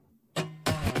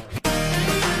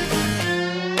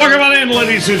Welcome on in,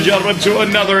 ladies and gentlemen, to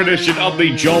another edition of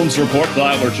the Jones Report.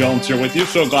 Tyler Jones here with you.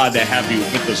 So glad to have you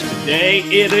with us today.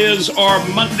 It is our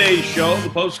Monday show, the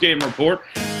Postgame Report,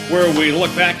 where we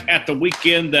look back at the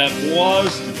weekend that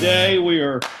was. Today we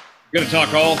are going to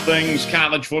talk all things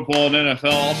college football and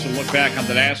NFL, also look back on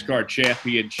the NASCAR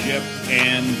championship,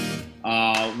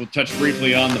 and we'll touch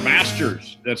briefly on the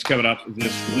Masters that's coming up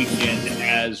this weekend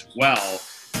as well.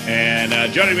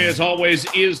 And joining me, as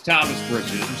always, is Thomas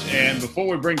Bridges. And before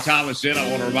we bring Thomas in, I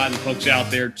want to remind the folks out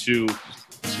there to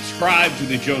subscribe to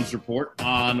the Jones Report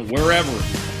on wherever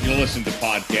you listen to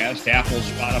podcasts, Apple,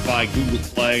 Spotify, Google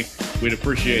Play. We'd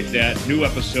appreciate that. New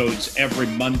episodes every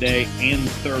Monday and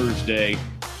Thursday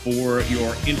for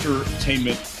your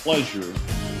entertainment pleasure.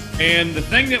 And the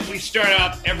thing that we start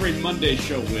out every Monday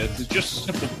show with is just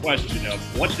a simple question of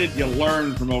what did you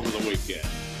learn from over the weekend?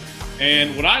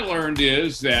 And what I learned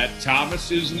is that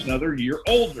Thomas is another year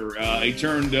older. He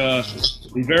turned a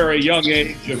very young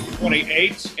age of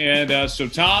 28. And so,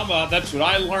 Tom, that's what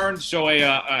I learned. So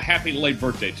a happy late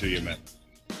birthday to you, man.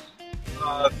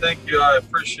 Thank you. I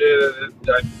appreciate it.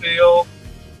 I feel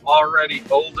already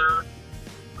older.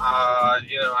 I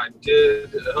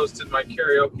hosted my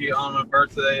karaoke on my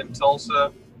birthday in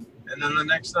Tulsa. And then the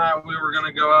next night we were going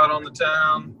to go out on the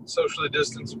town, socially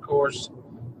distanced, of course.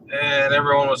 And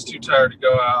everyone was too tired to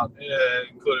go out,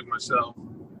 including myself.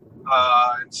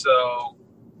 And so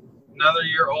another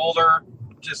year older,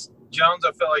 just Jones,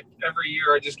 I feel like every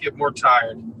year I just get more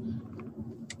tired.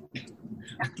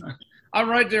 I'm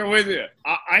right there with you.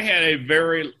 I had a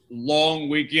very long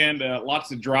weekend,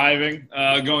 lots of driving,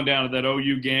 going down to that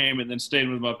OU game and then staying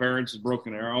with my parents in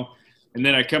Broken Arrow. And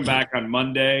then I come back on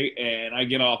Monday and I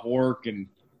get off work and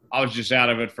I was just out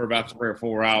of it for about 3 or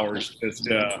 4 hours, just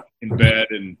in bed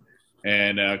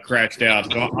and crashed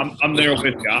out. So I'm there with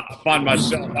you. I find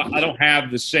myself I don't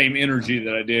have the same energy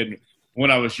that I did when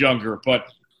I was younger. But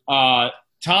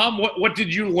Tom, what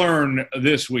did you learn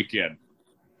this weekend?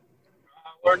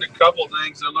 I learned a couple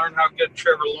things. I learned how good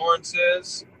Trevor Lawrence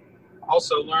is.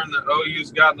 Also learned that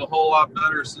OU's gotten a whole lot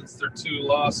better since their 2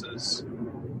 losses. And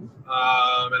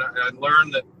I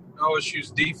learned that OSU's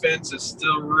defense is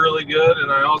still really good,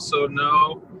 and I also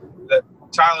know that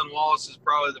Tylan Wallace is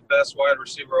probably the best wide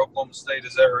receiver Oklahoma State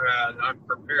has ever had, and I'm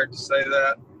prepared to say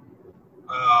that,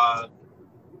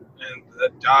 and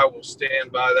that I will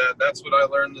stand by that. That's what I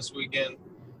learned this weekend.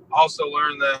 Also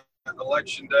learned that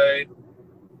Election Day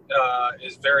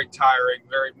is very tiring,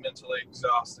 very mentally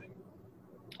exhausting.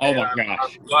 Oh, my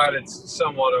gosh. I'm glad it's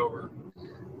somewhat over.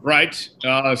 Right.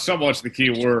 Somewhat's the key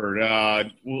word.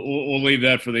 We'll leave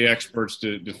that for the experts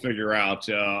to figure out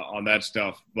on that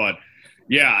stuff. But,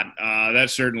 yeah,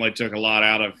 that certainly took a lot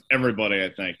out of everybody,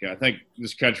 I think. I think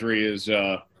this country is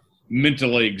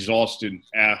mentally exhausted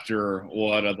after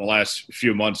what the last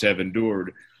few months have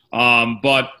endured.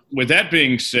 But with that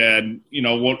being said,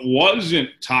 what wasn't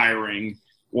tiring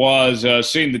was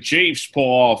seeing the Chiefs pull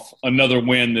off another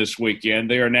win this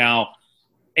weekend. They are now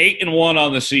 8-1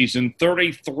 on the season,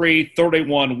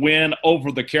 33-31 win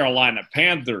over the Carolina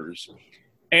Panthers.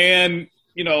 And,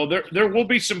 there will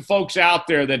be some folks out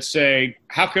there that say,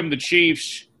 how come the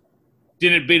Chiefs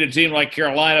didn't beat a team like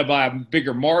Carolina by a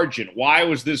bigger margin? Why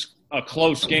was this a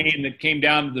close game that came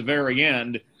down to the very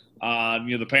end?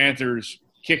 The Panthers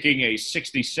kicking a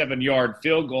 67-yard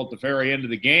field goal at the very end of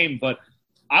the game. But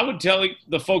I would tell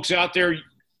the folks out there,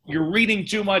 you're reading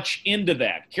too much into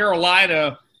that.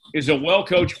 Carolina is a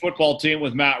well-coached football team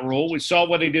with Matt Rule. We saw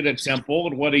what he did at Temple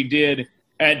and what he did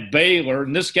at Baylor,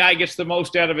 and this guy gets the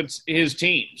most out of his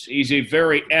teams. He's a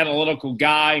very analytical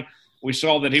guy. We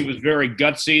saw that he was very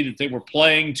gutsy, that they were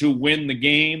playing to win the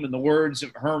game. In the words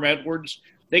of Herm Edwards,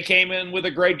 they came in with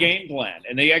a great game plan,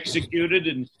 and they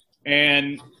executed.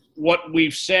 And what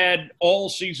we've said all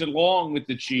season long with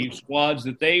the Chiefs was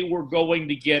that they were going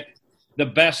to get the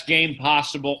best game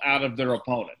possible out of their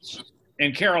opponents.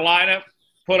 And Carolina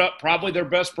put up probably their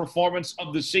best performance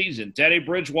of the season. Teddy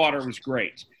Bridgewater was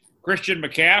great. Christian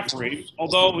McCaffrey,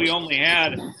 although he only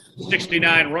had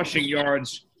 69 rushing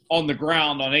yards on the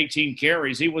ground on 18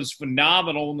 carries, he was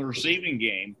phenomenal in the receiving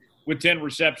game with 10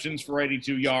 receptions for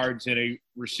 82 yards and a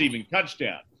receiving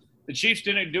touchdown. The Chiefs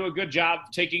didn't do a good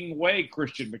job taking away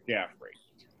Christian McCaffrey.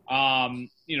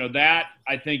 That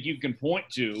I think you can point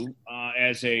to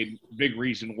as a big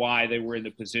reason why they were in the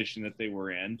position that they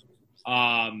were in.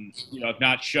 If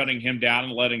not shutting him down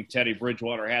and letting Teddy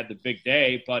Bridgewater have the big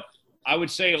day. But I would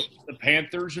say the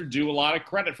Panthers are due a lot of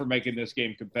credit for making this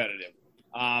game competitive.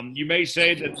 You may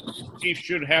say that the Chiefs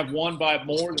should have won by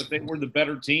more, that they were the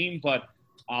better team, but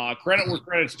credit where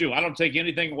credit's due. I don't take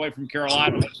anything away from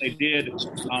Carolina, what they did.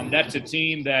 That's a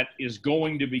team that is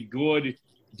going to be good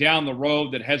down the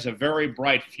road that has a very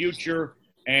bright future.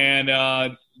 And,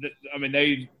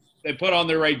 they put on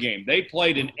their A game. They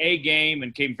played an A game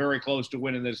and came very close to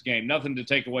winning this game. Nothing to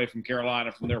take away from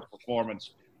Carolina from their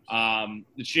performance.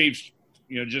 The Chiefs,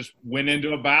 just went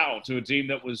into a battle to a team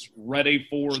that was ready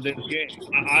for this game.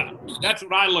 That's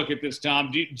what I look at this,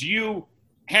 Tom. Do you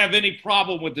have any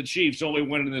problem with the Chiefs only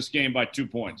winning this game by 2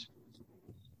 points?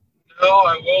 No,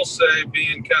 I will say,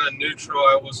 being kind of neutral,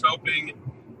 I was hoping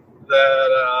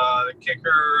that the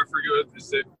kicker, I forget what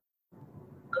is it.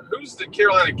 Who's the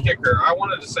Carolina kicker? I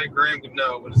wanted to say Graham would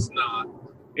know, but it's not.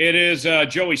 It is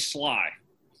Joey Sly.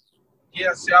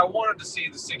 Yeah, see, I wanted to see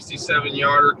the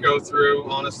 67-yarder go through,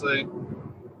 honestly.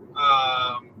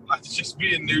 I was just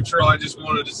being neutral. I just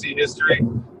wanted to see history.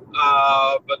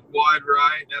 But wide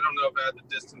right, I don't know if it had the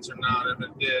distance or not. If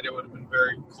it did, it would have been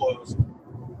very close.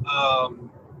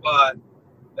 But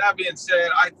that being said,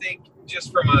 I think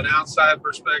just from an outside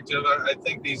perspective, I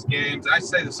think these games, I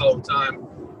say this all the time,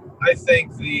 I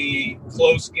think the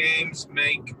close games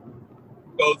make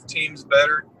both teams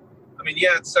better. I mean,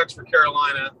 yeah, it sucks for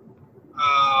Carolina,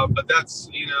 but that's,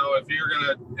 if you're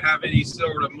going to have any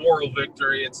sort of moral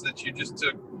victory, it's that you just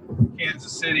took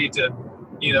Kansas City to,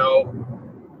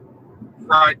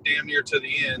 right damn near to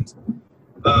the end.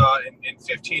 In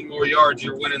 15 more yards,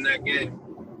 you're winning that game.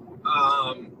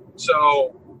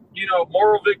 So,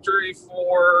 moral victory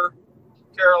for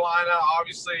Carolina,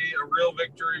 obviously a real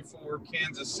victory for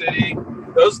Kansas City.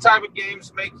 Those type of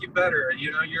games make you better.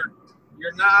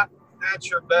 You're not at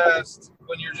your best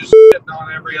when you're just shitting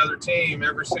on every other team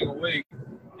every single week.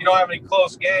 You don't have any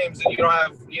close games, and you don't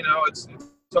have, it's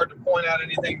hard to point out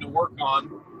anything to work on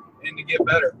and to get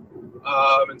better.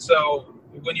 And so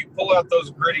when you pull out those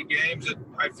gritty games,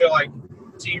 I feel like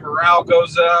team morale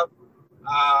goes up.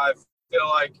 I feel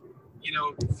like,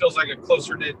 it feels like a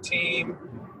closer-knit team.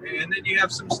 And then you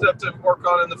have some stuff to work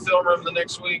on in the film room the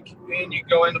next week, and you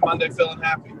go into Monday feeling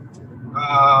happy.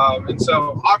 And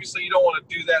so, obviously, you don't want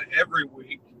to do that every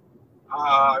week.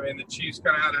 The Chiefs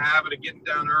kind of had a habit of getting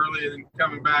down early and then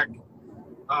coming back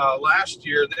last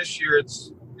year. This year,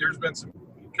 there's been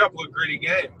a couple of gritty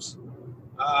games.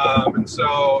 And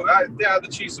so, the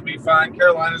Chiefs will be fine.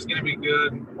 Carolina's going to be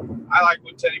good. I like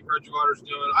what Teddy Bridgewater's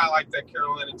doing. I like that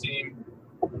Carolina team.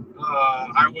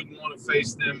 I wouldn't want to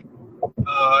face them.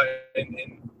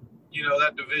 And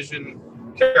that division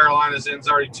Carolina's in is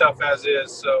already tough as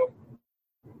is. So,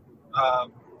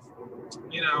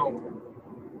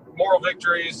 moral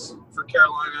victories for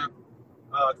Carolina,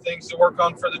 things to work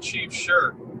on for the Chiefs,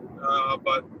 sure.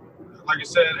 But like I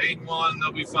said, 8-1,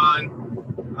 they'll be fine.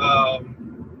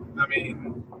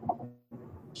 You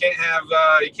can't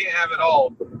have it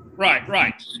all.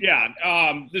 Right.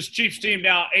 Yeah. This Chiefs team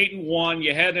now 8-1.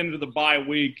 You head into the bye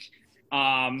week.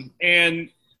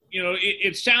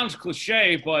 It sounds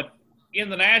cliche, but in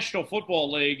the National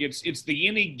Football League, it's the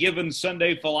any given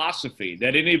Sunday philosophy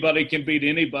that anybody can beat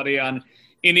anybody on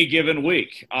any given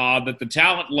week. That the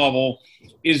talent level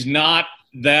is not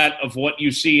that of what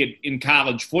you see in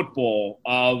college football,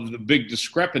 of the big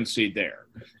discrepancy there.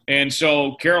 And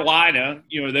so Carolina,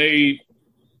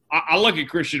 I look at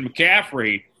Christian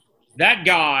McCaffrey. That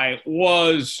guy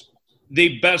was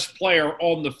the best player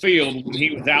on the field when he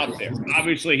was out there.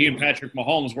 Obviously, he and Patrick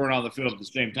Mahomes weren't on the field at the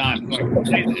same time, so I can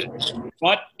say that.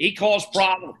 But he caused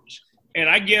problems. And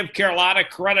I give Carolina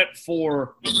credit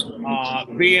for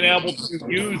being able to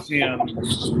use him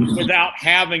without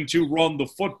having to run the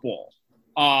football.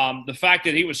 The fact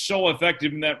that he was so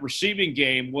effective in that receiving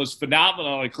game was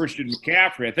phenomenal at Christian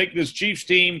McCaffrey. I think this Chiefs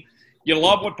team, you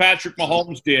love what Patrick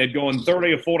Mahomes did, going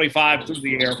 30 of 45 through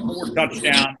the air, 4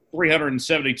 touchdowns,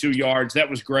 372 yards. That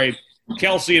was great.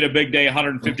 Kelsey had a big day,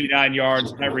 159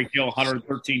 yards. Tyreek Hill,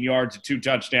 113 yards and 2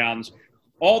 touchdowns.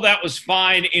 All that was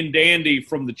fine and dandy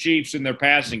from the Chiefs in their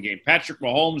passing game. Patrick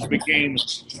Mahomes became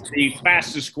the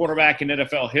fastest quarterback in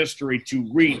NFL history to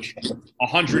reach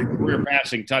 100 career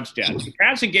passing touchdowns. The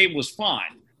passing game was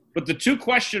fine. But the 2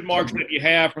 question marks that you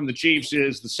have from the Chiefs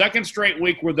is the second straight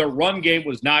week where their run game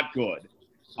was not good.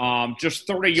 Just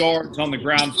 30 yards on the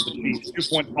ground for the Chiefs,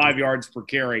 2.5 yards per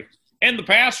carry. And the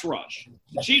pass rush.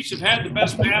 The Chiefs have had the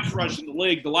best pass rush in the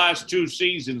league the last 2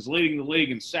 seasons, leading the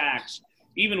league in sacks,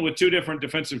 even with 2 different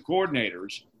defensive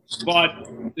coordinators. But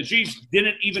the Chiefs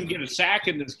didn't even get a sack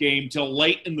in this game till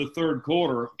late in the third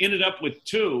quarter, ended up with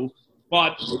 2.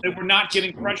 But they were not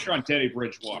getting pressure on Teddy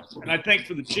Bridgewater. And I think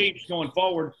for the Chiefs going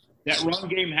forward, that run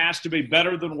game has to be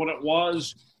better than what it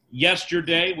was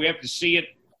yesterday. We have to see it,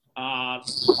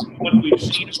 what we've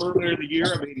seen earlier in the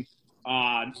year.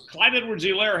 Clyde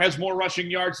Edwards-Helaire has more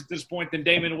rushing yards at this point than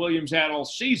Damon Williams had all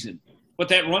season. but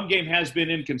that run game has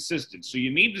been inconsistent. So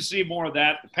you need to see more of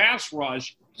that. The pass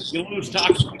rush, you lose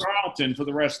Tucker Carlton for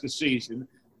the rest of the season.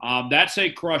 That's a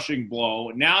crushing blow.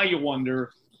 Now you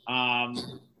wonder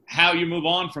how you move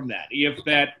on from that, if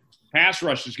that pass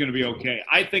rush is going to be okay.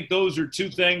 I think those are two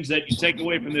things that you take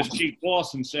away from this Chiefs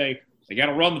loss and say they got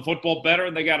to run the football better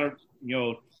and they got to,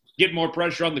 get more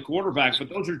pressure on the quarterback. But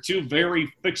those are two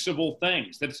very fixable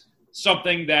things. That's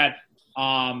something that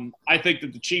I think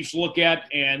that the Chiefs look at,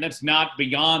 and that's not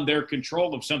beyond their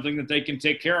control of something that they can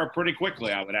take care of pretty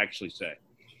quickly, I would actually say.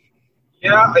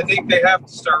 Yeah, I think they have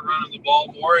to start running the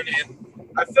ball more. And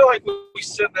I feel like we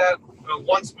said that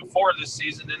once before this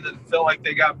season, and then feel like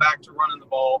they got back to running the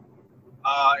ball.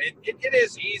 It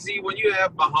is easy when you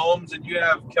have Mahomes and you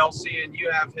have Kelsey and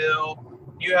you have Hill,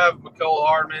 you have McCole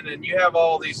Hardman, and you have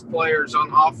all these players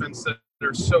on offense that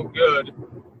are so good.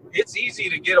 It's easy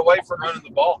to get away from running the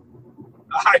ball.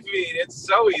 I mean, it's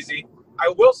so easy. I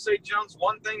will say, Jones,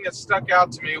 one thing that stuck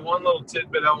out to me, one little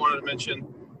tidbit I wanted to mention.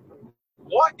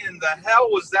 What in the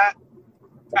hell was that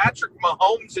Patrick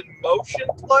Mahomes in motion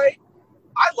play?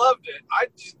 I loved it. I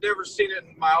just never seen it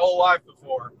in my whole life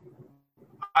before.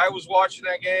 I was watching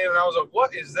that game and I was like,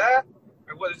 "What is that?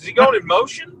 What is he going in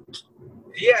motion?"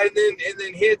 Yeah, and then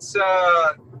hits who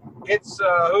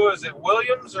is it,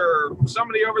 Williams or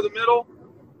somebody over the middle?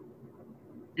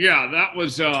 Yeah, that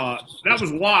was wild.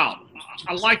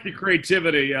 I like the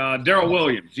creativity. Darrell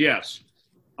Williams, yes.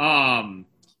 From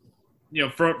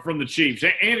the Chiefs.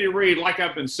 Andy Reid, like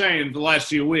I've been saying for the last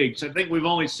few weeks, I think we've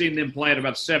only seen them play at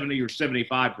about 70 or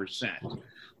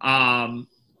 75%.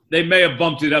 They may have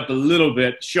bumped it up a little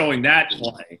bit showing that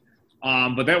play,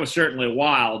 but that was certainly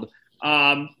wild.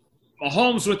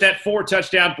 Mahomes with that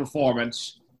 4-touchdown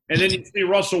performance, and then you see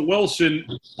Russell Wilson,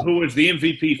 who is the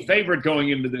MVP favorite going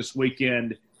into this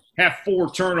weekend, have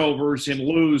 4 turnovers and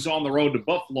lose on the road to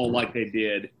Buffalo like they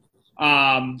did.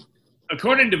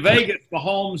 According to Vegas,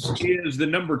 Mahomes is the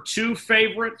number 2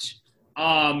 favorite.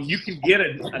 You can get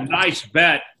a nice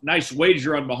bet, nice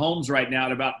wager on Mahomes right now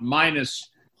at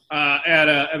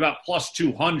about plus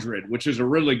 200, which is a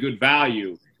really good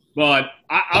value. But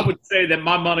I would say that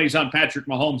my money's on Patrick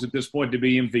Mahomes at this point to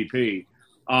be MVP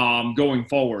going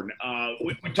forward.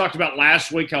 We talked about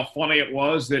last week how funny it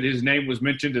was that his name was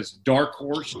mentioned as dark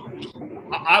horse.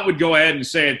 I would go ahead and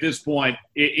say at this point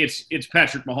it's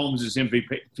Patrick Mahomes'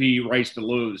 MVP race to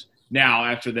lose now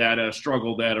after that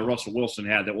struggle that Russell Wilson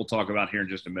had that we'll talk about here in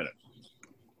just a minute.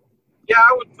 Yeah,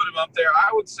 I would put him up there.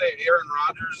 I would say Aaron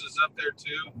Rodgers is up there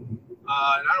too.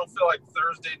 And I don't feel like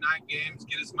Thursday night games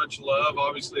get as much love.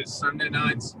 Obviously, it's Sunday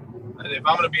nights. And if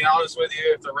I'm going to be honest with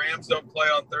you, if the Rams don't play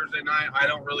on Thursday night, I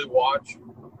don't really watch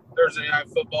Thursday night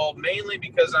football, mainly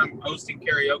because I'm hosting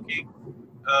karaoke.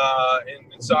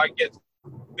 And so I get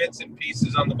bits and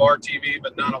pieces on the bar TV,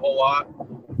 but not a whole lot.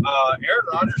 Aaron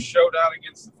Rodgers showed out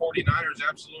against the 49ers,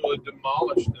 absolutely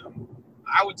demolished them.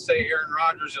 I would say Aaron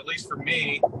Rodgers, at least for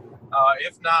me,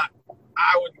 if not,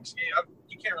 I wouldn't.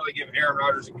 You can't really give Aaron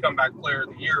Rodgers a comeback player of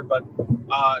the year, but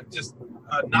just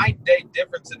a night and day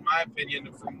difference, in my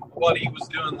opinion, from what he was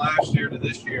doing last year to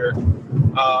this year.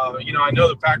 I know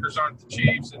the Packers aren't the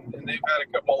Chiefs, and they've had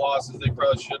a couple of losses they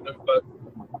probably shouldn't have, but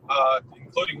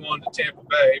including one to Tampa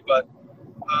Bay. But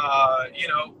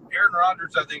Aaron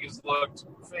Rodgers, I think, has looked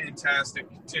fantastic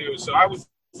too. So I would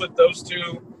put those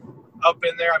two up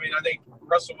in there. I mean, I think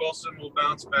Russell Wilson will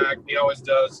bounce back. He always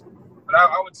does. But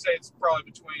I would say it's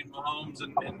probably between Mahomes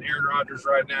and Aaron Rodgers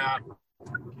right now,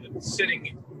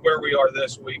 sitting where we are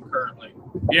this week currently.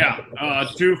 Yeah,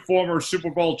 2 former Super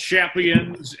Bowl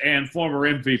champions and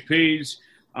former MVPs.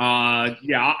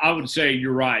 I would say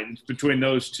you're right. It's between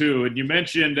those two. And you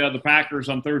mentioned the Packers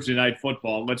on Thursday Night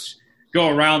Football. Let's go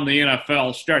around the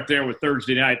NFL. Start there with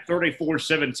Thursday night.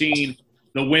 34-17,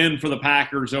 the win for the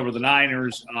Packers over the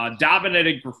Niners.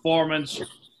 Dominating performance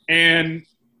and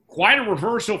quite a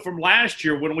reversal from last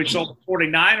year when we saw the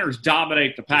 49ers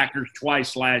dominate the Packers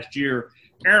twice last year.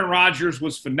 Aaron Rodgers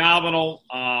was phenomenal.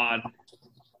 The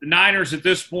Niners at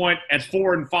this point at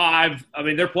 4-5, I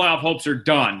mean, their playoff hopes are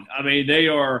done. I mean, they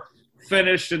are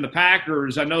finished, and the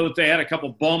Packers, I know that they had a couple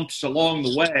bumps along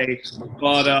the way,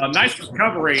 but nice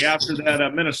recovery after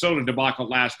that Minnesota debacle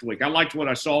last week. I liked what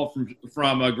I saw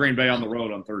from Green Bay on the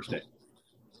road on Thursday.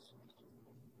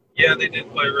 Yeah, they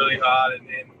did play really hot, and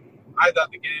I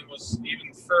thought the game was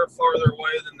even farther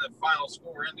away than the final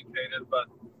score indicated, but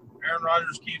Aaron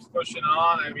Rodgers keeps pushing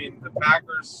on. I mean, the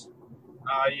Packers,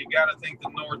 you got to think the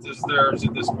North is theirs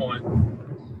at this point.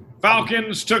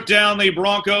 Falcons took down the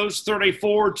Broncos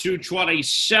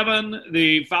 34-27.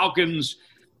 The Falcons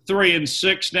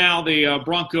 3-6 now. The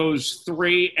Broncos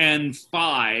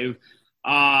 3-5.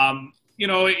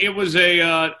 it was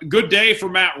a good day for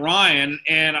Matt Ryan,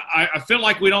 and I feel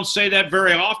like we don't say that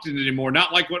very often anymore.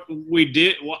 Not like what we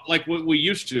did, like what we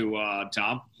used to,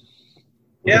 Tom.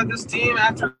 Yeah, this team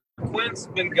after Quinn's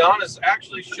been gone has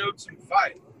actually showed some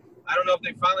fight. I don't know if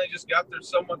they finally just got their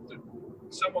somewhat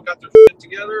got their shit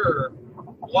together or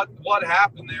what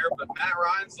happened there, but Matt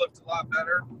Ryan's looked a lot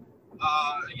better.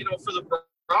 For the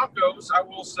Broncos, I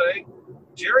will say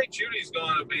Jerry Jeudy's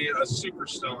going to be a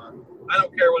superstar. I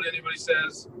don't care what anybody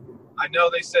says. I know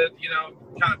they said,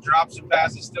 kind of drops some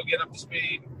passes, still getting up to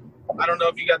speed. I don't know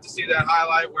if you got to see that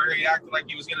highlight where he acted like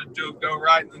he was going to do a go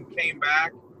right and then came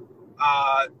back.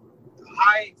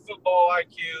 High football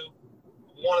IQ,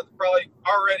 one of the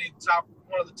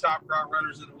top route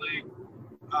runners in the league.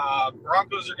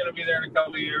 Broncos are going to be there in a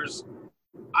couple of years.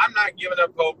 I'm not giving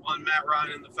up hope on Matt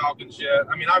Ryan and the Falcons yet.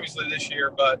 I mean, obviously this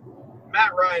year, but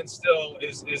Matt Ryan still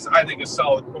is I think, a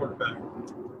solid quarterback.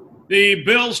 The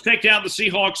Bills take down the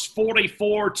Seahawks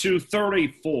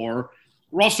 44-34.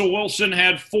 Russell Wilson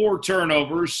had 4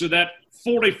 turnovers, so that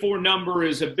 44 number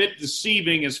is a bit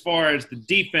deceiving as far as the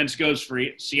defense goes for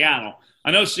Seattle.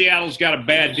 I know Seattle's got a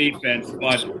bad defense,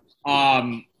 but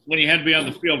when you had to be on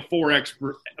the field 4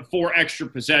 extra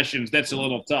possessions, that's a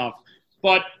little tough.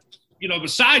 But,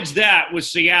 besides that, with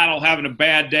Seattle having a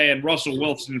bad day and Russell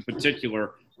Wilson in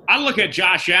particular, I look at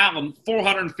Josh Allen,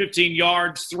 415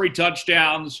 yards, 3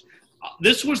 touchdowns.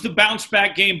 This was the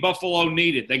bounce-back game Buffalo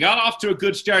needed. They got off to a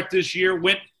good start this year,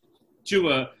 went to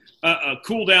a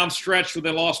cool-down stretch where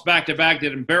they lost back-to-back,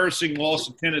 that embarrassing loss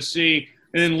to Tennessee,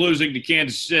 and then losing to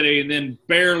Kansas City, and then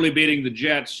barely beating the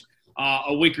Jets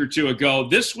a week or 2 ago.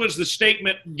 This was the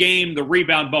statement game, the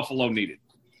rebound Buffalo needed.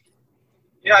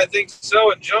 Yeah, I think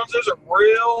so. And, Jones, there's a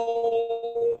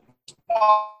real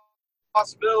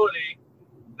possibility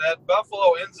that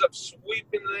Buffalo ends up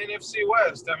sweeping the NFC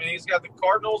West. I mean, he's got the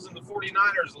Cardinals and the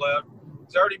 49ers left.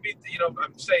 He's already beat, I'm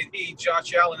saying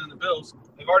Josh Allen and the Bills.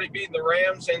 They've already beaten the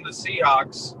Rams and the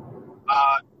Seahawks.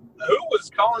 Who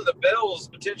was calling the Bills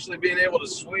potentially being able to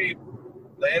sweep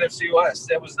the NFC West?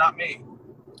 That was not me.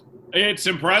 It's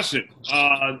impressive.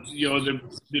 To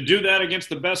do that against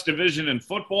the best division in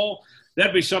football,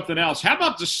 that'd be something else. How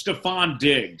about the Stephon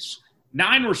Diggs?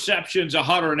 9 receptions,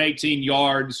 118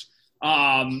 yards.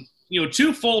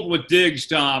 Twofold with Diggs,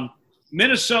 Tom.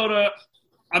 Minnesota,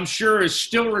 I'm sure, is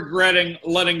still regretting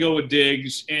letting go of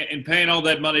Diggs and paying all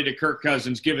that money to Kirk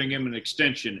Cousins, giving him an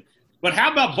extension. But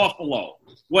how about Buffalo?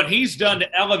 What he's done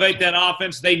to elevate that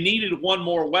offense, they needed one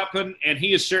more weapon, and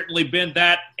he has certainly been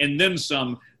that and then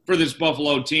some for this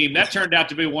Buffalo team. That turned out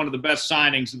to be one of the best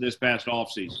signings of this past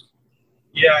offseason.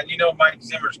 Yeah, Mike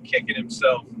Zimmer's kicking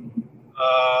himself.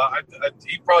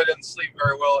 He probably doesn't sleep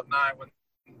very well at night when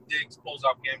Diggs pulls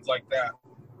off games like that.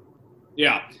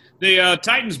 Yeah. The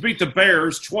Titans beat the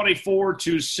Bears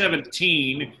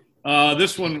 24-17.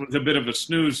 This one was a bit of a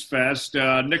snooze fest.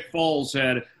 Nick Foles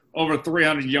had over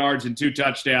 300 yards and 2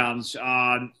 touchdowns.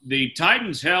 The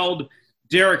Titans held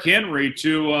Derrick Henry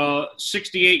to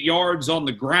 68 yards on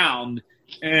the ground,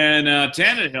 and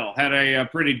Tannehill had a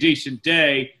pretty decent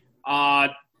day.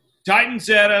 Titans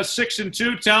at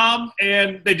 6-2, Tom,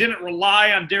 and they didn't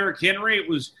rely on Derrick Henry. It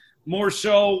was more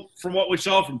so from what we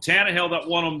saw from Tannehill that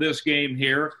won them this game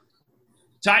here.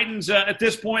 Titans at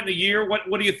this point in the year,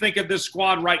 what do you think of this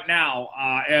squad right now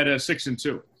at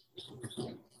 6-2?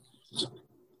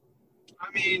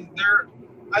 I mean,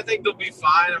 I think they'll be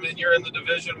fine. I mean, you're in the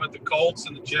division with the Colts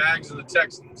and the Jags and the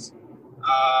Texans.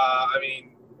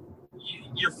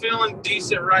 You're feeling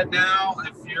decent right now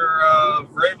if you're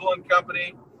Vrabel and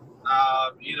company.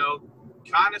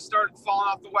 Kind of started falling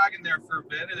off the wagon there for a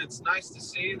bit, and it's nice to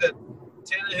see that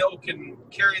Tannehill can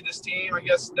carry this team, I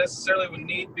guess, necessarily when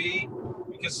need be,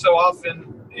 because so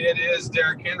often it is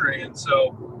Derrick Henry. And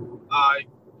so,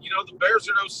 the Bears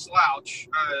are no slouch.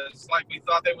 It's like we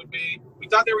thought they would be. We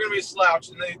thought they were going to be a slouch,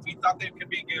 and we thought they could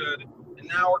be good. And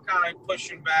now we're kind of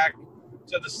pushing back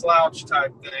to the slouch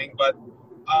type thing. But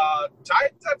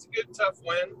Titans, that's a good, tough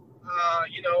win.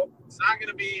 It's not going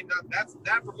to be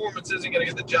that performance isn't going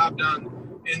to get the job done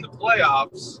in the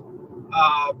playoffs.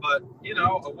 But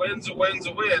a win's a win's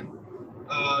a win.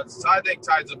 So I think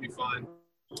Titans will be fine.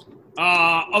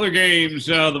 Other games,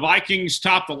 the Vikings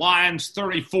topped the Lions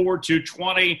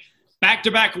 34-20.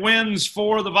 Back-to-back wins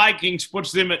for the Vikings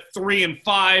puts them at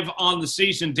 3-5 on the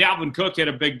season. Dalvin Cook had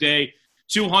a big day,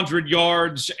 200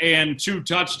 yards and 2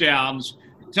 touchdowns.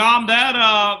 Tom,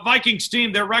 that Vikings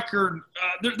team, their record,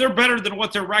 they're better than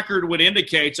what their record would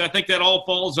indicate. So I think that all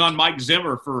falls on Mike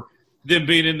Zimmer for them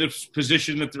being in the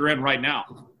position that they're in right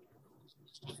now.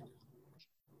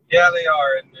 Yeah, they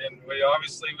are. And we I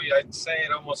say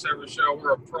it almost every show,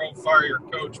 we're a pro fire your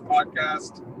coach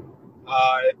podcast.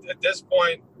 At this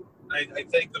point, I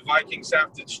think the Vikings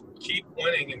have to keep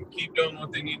winning and keep doing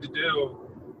what they need to do,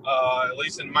 at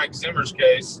least in Mike Zimmer's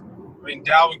case. I mean,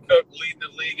 Dalvin Cook leading the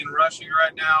league in rushing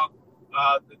right now.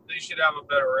 They should have a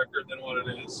better record than what it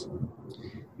is.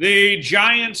 The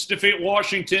Giants defeat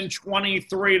Washington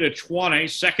 23-20,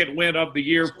 second win of the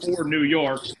year for New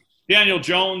York. Daniel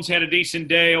Jones had a decent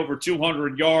day, over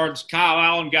 200 yards. Kyle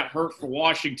Allen got hurt for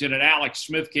Washington, and Alex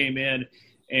Smith came in,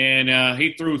 and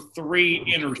he threw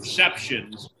 3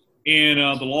 interceptions in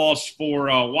the loss for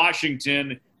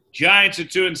Washington. Giants at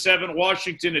 2-7,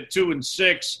 Washington at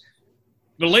 2-6.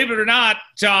 Believe it or not,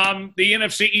 Tom, the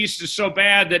NFC East is so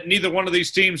bad that neither one of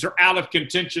these teams are out of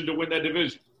contention to win that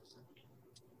division.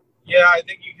 Yeah, I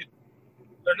think you could.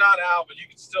 They're not out, but you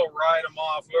could still ride them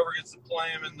off. Whoever gets to play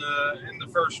them in the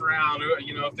first round,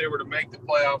 you know, if they were to make the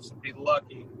playoffs, would be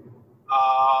lucky.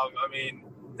 I mean,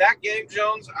 that game,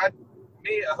 Jones.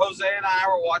 Jose and I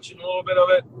were watching a little bit of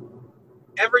it.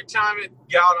 Every time it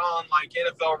got on like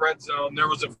NFL Red Zone, there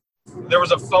was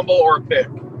a fumble or a pick,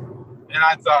 and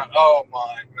I thought, oh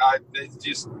my God, it's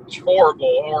just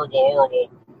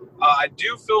horrible. I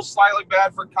do feel slightly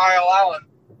bad for Kyle Allen.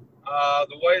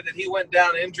 The way that he went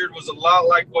down injured was a lot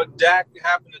like what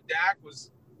happened to Dak,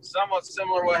 was somewhat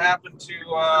similar to what happened to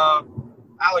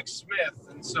Alex Smith.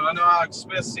 And so I know Alex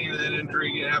Smith, seeing that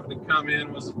injury and having to come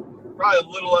in, was probably a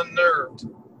little unnerved.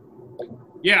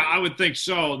 Yeah, I would think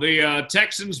so. The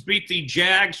Texans beat the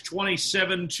Jags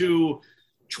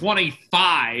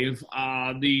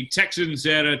 27-25. The Texans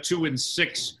at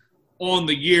 2-6 on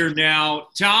the year now.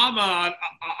 Tom, I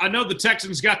know the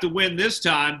Texans got the win this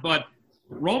time, but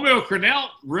Romeo Crennel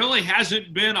really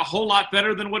hasn't been a whole lot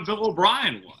better than what Bill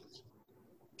O'Brien was.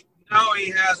 No,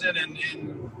 he hasn't. And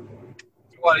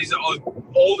he's the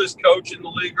oldest coach in the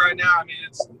league right now. I mean,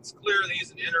 it's clear that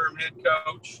he's an interim head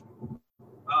coach.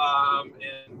 And,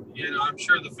 you know, I'm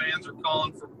sure the fans are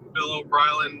calling for Bill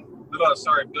O'Brien,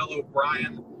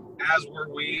 as were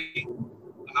we.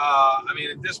 I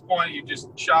mean, at this point, you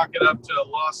just chalk it up to a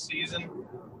lost season.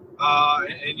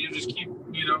 And you just keep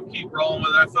rolling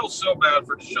with it. I feel so bad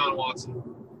for Deshaun Watson.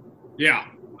 Yeah,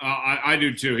 I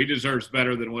do too. He deserves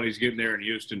better than what he's getting there in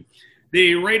Houston.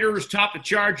 The Raiders topped the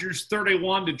Chargers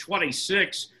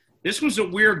 31-26. This was a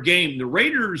weird game. The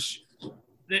Raiders,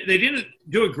 they didn't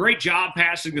do a great job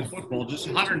passing the football, just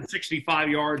 165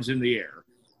 yards in the air.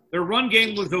 Their run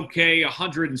game was okay,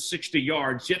 160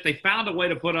 yards, yet they found a way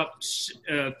to put up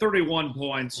 31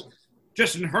 points.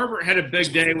 Justin Herbert had a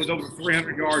big day with over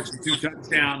 300 yards and 2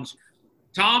 touchdowns.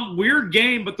 Tom, weird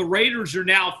game, but the Raiders are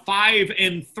now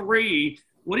 5-3.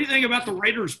 What do you think about the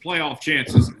Raiders' playoff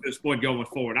chances at this point going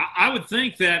forward? I would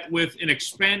think that with an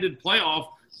expanded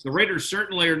playoff, the Raiders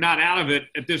certainly are not out of it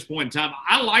at this point in time.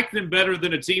 I like them better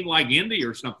than a team like Indy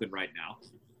or something right now.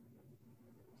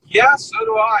 Yeah, so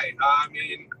do I. I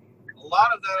mean, a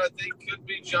lot of that I think could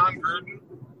be John Gruden,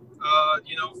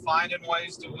 finding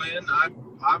ways to win.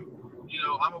 I'm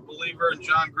a believer in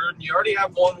John Gruden. You already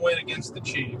have one win against the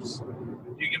Chiefs.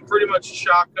 You can pretty much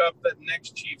chalk up that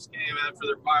next Chiefs game after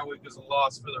their bye week as a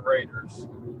loss for the Raiders.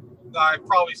 I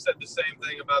probably said the same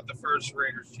thing about the first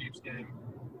Raiders-Chiefs game.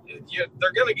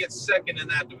 They're going to get second in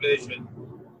that division.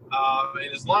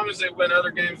 And as long as they win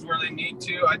other games where they need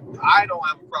to, I don't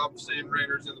have a problem seeing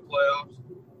Raiders in the playoffs.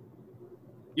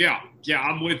 Yeah,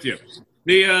 I'm with you.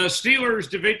 The Steelers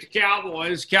defeat the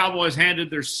Cowboys. Cowboys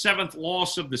handed their 7th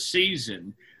loss of the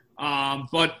season.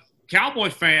 But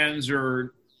Cowboy fans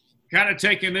are kind of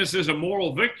taking this as a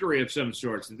moral victory of some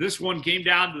sorts. This one came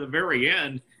down to the very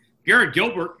end. Garrett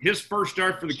Gilbert, his first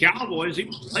start for the Cowboys, he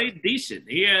played decent.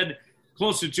 He had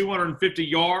close to 250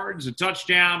 yards, a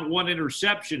touchdown, 1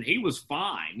 interception. He was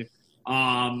fine.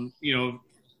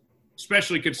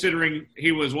 Especially considering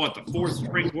he was, the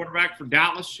 4th-string quarterback for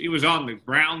Dallas. He was on the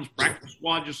Browns practice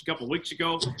squad just a couple of weeks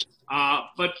ago.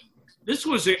 But this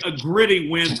was a gritty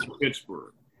win for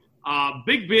Pittsburgh.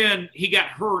 Big Ben, he got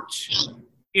hurt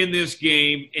in this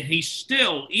game, and he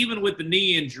still, even with the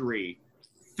knee injury,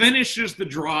 finishes the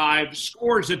drive,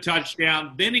 scores a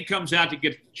touchdown. Then he comes out to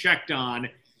get checked on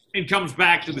and comes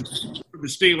back to the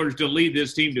Steelers to lead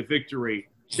this team to victory.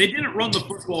 They didn't run the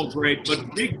football great,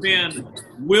 but Big Ben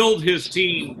willed his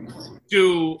team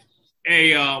to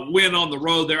a win on the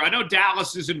road there. I know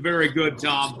Dallas isn't very good,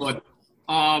 Tom, but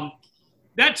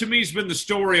that to me has been the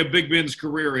story of Big Ben's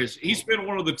career. He's been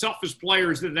one of the toughest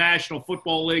players in the National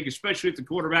Football League, especially at the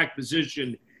quarterback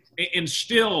position, and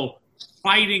still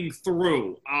fighting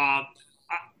through. I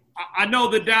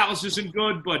know that Dallas isn't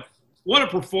good, but what a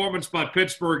performance by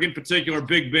Pittsburgh, in particular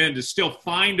Big Ben, to still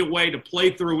find a way to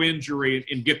play through injury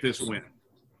and get this win.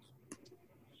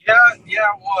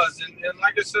 Yeah, it was. And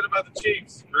like I said about the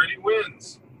Chiefs, gritty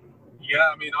wins. Yeah,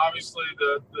 I mean, obviously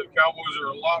the Cowboys are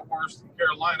a lot worse than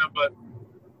Carolina, but,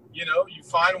 you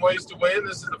find ways to win.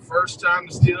 This is the first time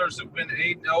the Steelers have been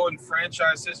 8-0 in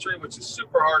franchise history, which is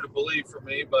super hard to believe for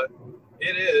me, but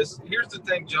it is. Here's the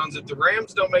thing, Jones. If the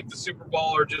Rams don't make the Super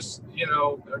Bowl or just,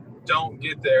 don't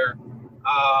get there,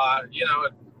 I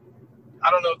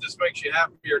don't know if this makes you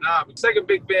happy or not, but second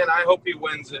Big Ben, I hope he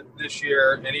wins it this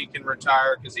year and he can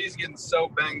retire because he's getting so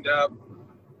banged up.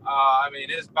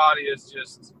 His body is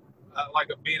just like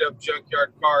a beat-up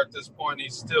junkyard car at this point.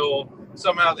 He's still –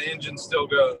 somehow the engine still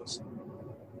goes.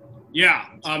 Yeah,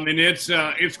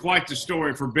 it's quite the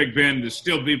story for Big Ben to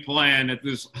still be playing at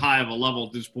this high of a level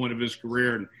at this point of his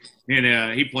career,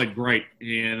 and he played great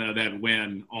in that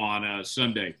win on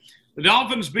Sunday. The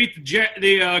Dolphins beat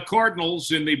the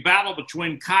Cardinals in the battle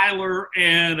between Kyler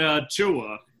and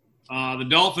Tua. The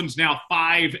Dolphins now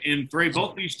 5-3.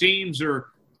 Both these teams are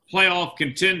playoff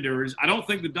contenders. I don't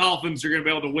think the Dolphins are going to be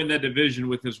able to win that division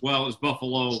with as well as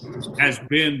Buffalo has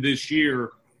been this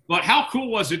year. But how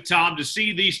cool was it, Tom, to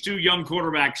see these two young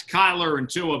quarterbacks, Kyler and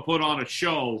Tua, put on a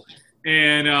show?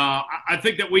 And I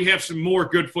think that we have some more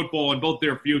good football in both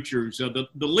their futures. The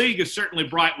league is certainly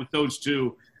bright with those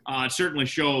two. It certainly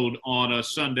showed on a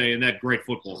Sunday in that great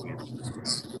football game.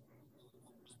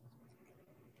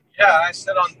 Yeah, I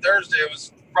said on Thursday it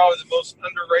was probably the most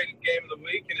underrated game of the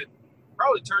week, and it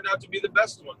probably turned out to be the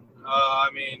best one.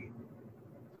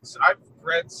 I've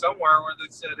read somewhere where they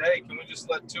said, hey, can we just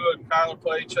let Tua and Kyler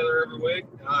play each other every week?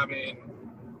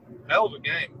 Hell of a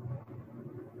game.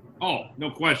 Oh, no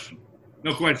question.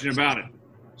 No question about it.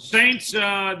 Saints,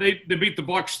 they beat the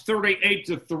Bucs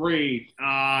 38-3.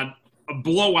 A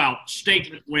blowout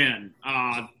statement win.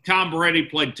 Tom Brady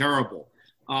played terrible.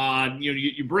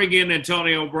 You bring in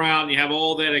Antonio Brown, you have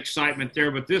all that excitement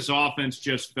there, but this offense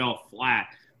just fell flat.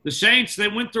 The Saints, they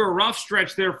went through a rough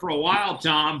stretch there for a while,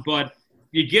 Tom, but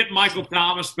you get Michael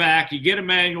Thomas back, you get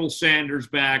Emmanuel Sanders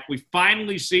back. We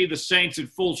finally see the Saints at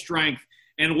full strength,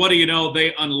 and what do you know,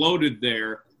 they unloaded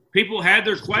there. People had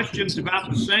their questions about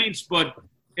the Saints, but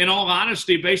in all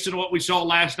honesty, based on what we saw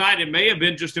last night, it may have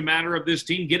been just a matter of this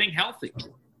team getting healthy.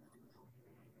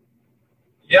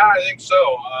 Yeah, I think so.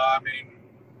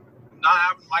 Not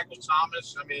having Michael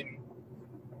Thomas,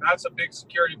 that's a big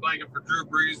security blanket for Drew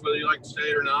Brees, whether you like to say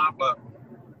it or not. But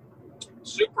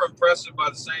super impressive by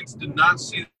the Saints. Did not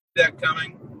see that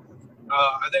coming.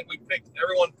 I think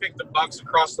everyone picked the Bucs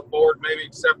across the board, maybe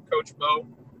except Coach Bo.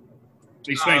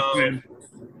 He's thinking.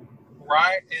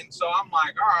 Right? And so I'm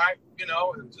like, all right,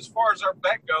 as far as our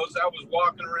bet goes, I was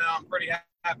walking around pretty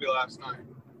happy last night.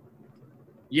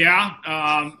 Yeah,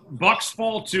 Bucs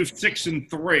fall to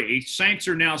 6-3. Saints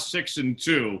are now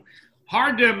 6-2.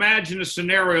 Hard to imagine a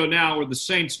scenario now where the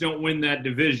Saints don't win that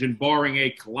division, barring a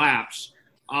collapse.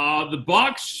 The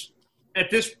Bucs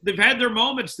they've had their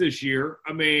moments this year.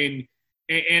 And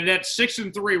that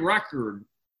 6-3 record.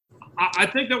 I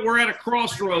think that we're at a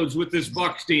crossroads with this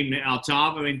Bucs team now,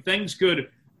 Tom. Things could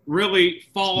really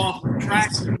fall off the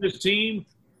track for this team,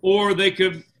 or they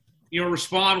could,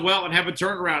 respond well and have a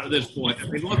turnaround at this point.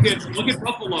 Look at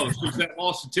Buffalo since that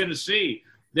loss to Tennessee,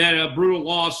 that brutal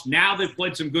loss. Now they've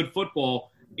played some good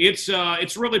football. It's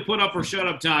really put up or shut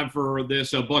up time for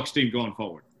this Bucs team going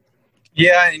forward.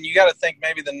 Yeah, and you got to think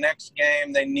maybe the next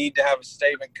game they need to have a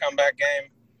statement comeback game,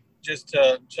 just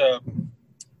to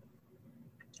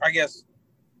I guess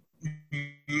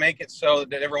make it so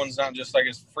that everyone's not just like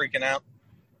is freaking out.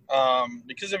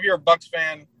 Because if you're a Bucs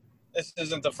fan, this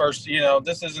isn't the first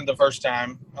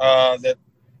time that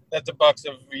the Bucs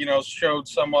have showed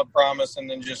somewhat promise and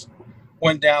then just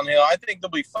went downhill. I think they'll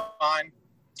be fine.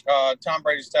 Tom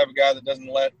Brady's the type of guy that doesn't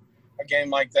let a game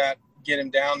like that get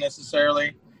him down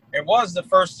necessarily. It was the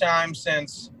first time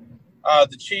since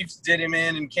the Chiefs did him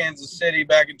in Kansas City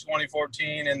back in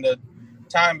 2014, and the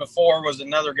time before was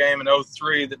another game in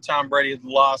 2003 that Tom Brady had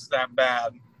lost that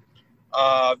bad.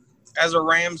 As a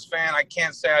Rams fan, I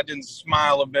can't say I didn't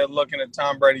smile a bit looking at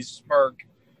Tom Brady's smirk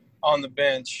on the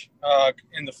bench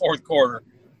in the fourth quarter.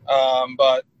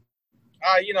 But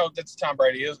that's Tom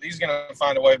Brady. He's going to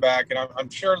find a way back, and I'm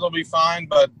sure they'll be fine.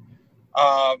 But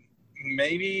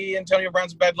maybe Antonio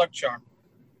Brown's a bad luck charm.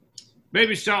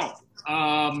 Maybe so.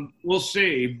 We'll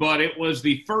see. But it was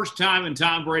the first time in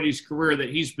Tom Brady's career that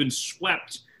he's been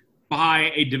swept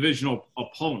by a divisional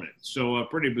opponent. So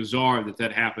pretty bizarre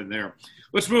that happened there.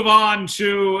 Let's move on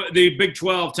to the Big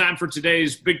 12. Time for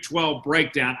today's Big 12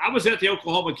 breakdown. I was at the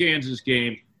Oklahoma-Kansas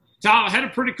game. Tom, I had a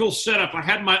pretty cool setup. I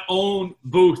had my own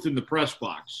booth in the press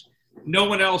box. No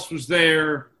one else was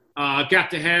there. Got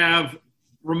to have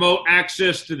remote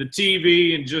access to the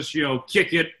TV and just,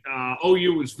 kick it.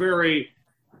 OU was very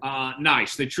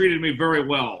nice. They treated me very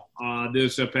well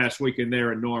this past weekend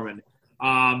there in Norman.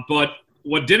 But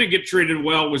what didn't get treated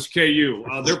well was KU.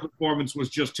 Their performance was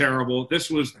just terrible. This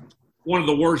was one of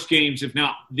the worst games, if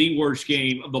not the worst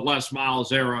game of the Les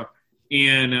Miles era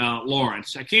in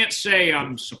Lawrence. I can't say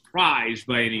I'm surprised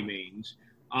by any means.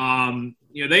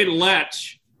 They let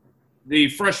the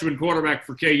freshman quarterback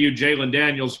for KU, Jalen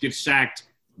Daniels, get sacked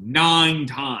 9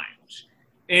 times.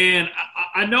 And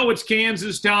I know it's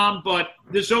Kansas, Tom, but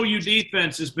this OU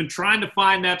defense has been trying to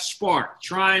find that spark,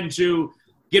 trying to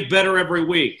get better every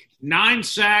week. 9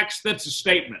 sacks, that's a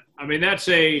statement. I mean, that's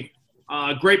a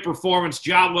great performance.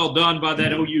 Job well done by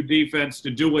that OU defense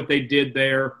to do what they did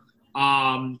there.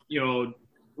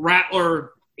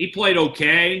 Rattler, he played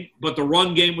okay, but the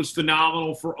run game was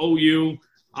phenomenal for OU.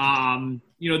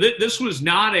 This was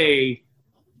not a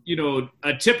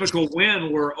typical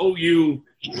win where OU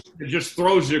just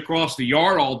throws it across the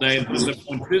yard all day and puts it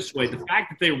this way. The fact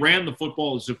that they ran the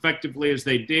football as effectively as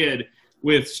they did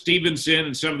with Stevenson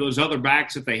and some of those other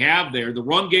backs that they have there, the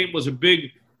run game was a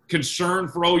big concern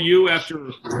for OU after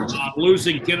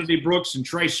losing Kennedy Brooks and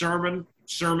Trey Sermon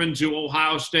to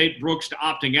Ohio State, Brooks to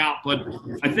opting out. But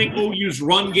I think OU's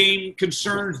run game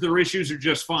concerns, their issues are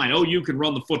just fine. OU can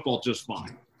run the football just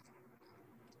fine.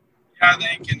 Yeah, I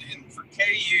think, and for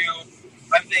KU,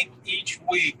 I think each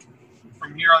week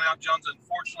from here on out, Jones,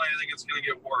 unfortunately, I think it's going to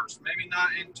get worse. Maybe not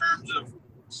in terms of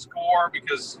score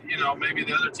because, maybe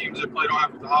the other teams that play don't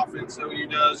have the offense that OU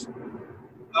does.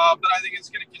 But I think it's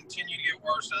going to continue to get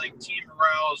worse. I think team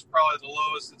morale is probably the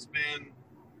lowest it's been,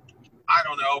 I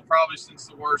don't know, probably since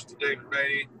the worst of David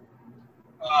Beatty.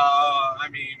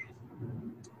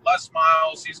 Les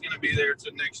Miles, he's going to be there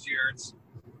till next year.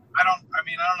 I don't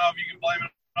know if you can blame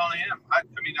it on him.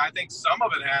 I think some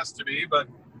of it has to be, but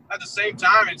at the same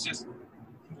time, it's just,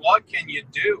 what can you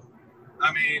do?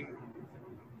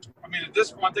 At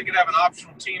this point, they could have an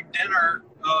optional team dinner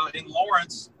in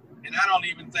Lawrence, and I don't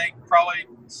even think probably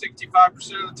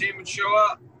 65% of the team would show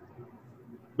up.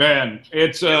 Man, they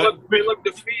look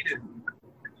defeated.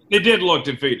 It did look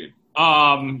defeated.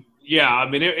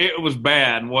 It was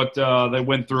bad what they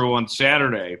went through on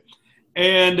Saturday.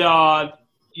 And,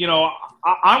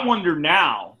 I wonder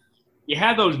now, you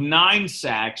had those 9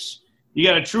 sacks. You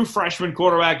got a true freshman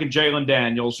quarterback in Jalen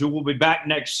Daniels who will be back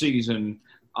next season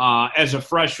as a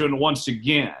freshman once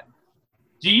again.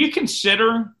 Do you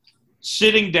consider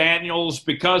sitting Daniels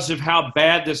because of how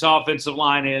bad this offensive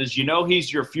line is?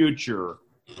 He's your future.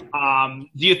 Do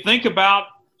you think about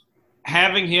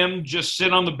having him just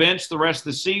sit on the bench the rest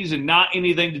of the season, not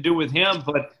anything to do with him,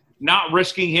 but not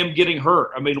risking him getting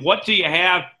hurt? What do you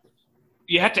have?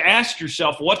 You have to ask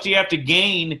yourself, what do you have to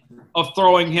gain of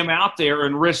throwing him out there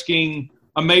and risking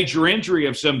a major injury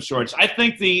of some sorts? I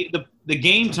think the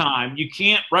game time, you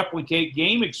can't replicate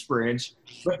game experience,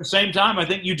 but at the same time, I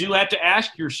think you do have to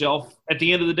ask yourself at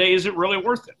the end of the day, is it really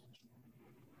worth it?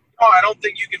 No, I don't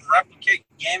think you can replicate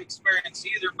game experience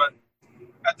either, but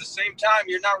at the same time,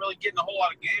 you're not really getting a whole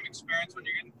lot of game experience when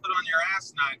you're getting put on your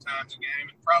ass 9 times a game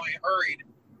and probably hurried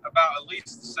about at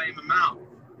least the same amount.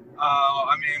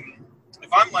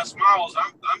 If I'm Les Miles,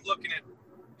 I'm looking at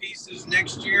pieces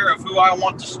next year of who I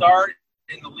want to start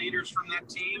and the leaders from that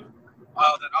team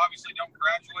that obviously don't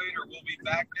graduate or will be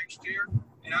back next year,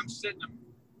 and I'm sitting them.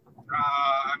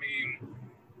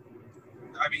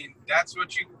 That's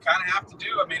what you kind of have to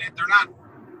do. They're not.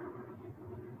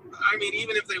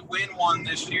 Even if they win one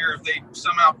this year, if they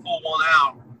somehow pull one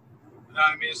out,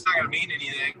 it's not going to mean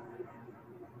anything.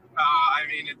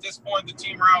 At this point, the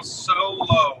team morale is so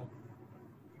low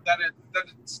that it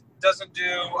doesn't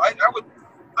do.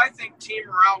 I think team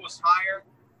morale was higher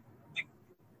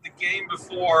the game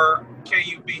before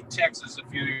KU beat Texas a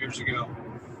few years ago.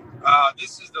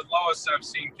 This is the lowest I've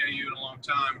seen KU in a long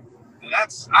time. And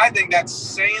I think that's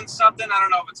saying something. I don't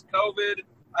know if it's COVID.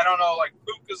 I don't know,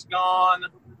 Puka's gone.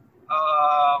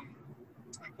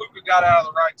 Puka got out of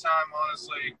the right time,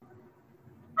 honestly.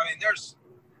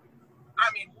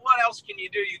 What else can you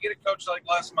do? You get a coach like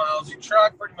Les Miles. You try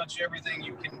pretty much everything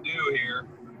you can do here.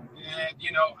 And,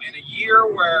 in a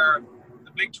year where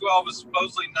the Big 12 is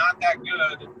supposedly not that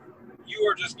good, you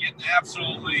are just getting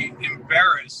absolutely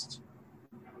embarrassed.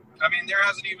 There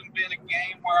hasn't even been a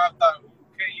game where I thought,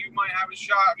 okay, you might have a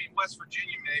shot. West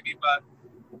Virginia maybe, but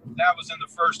that was in the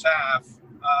first half.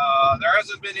 There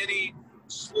hasn't been any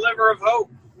sliver of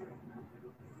hope.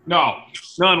 No,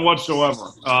 none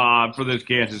whatsoever for this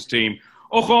Kansas team.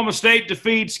 Oklahoma State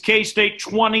defeats K-State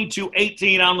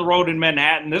 20-18 on the road in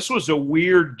Manhattan. This was a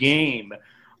weird game.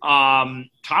 Tylon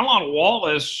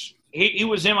Wallace, he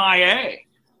was MIA.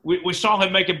 we saw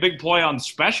him make a big play on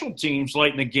special teams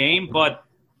late in the game, but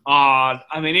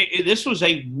this was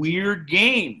a weird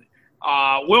game.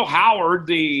 Will Howard,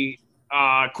 the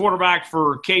quarterback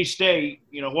for K-State,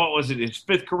 what was it, his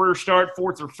fifth career start,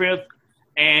 fourth or fifth,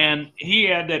 and he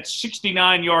had that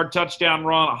 69-yard touchdown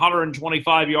run,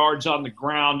 125 yards on the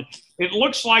ground. It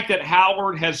looks like that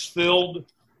Howard has filled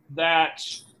that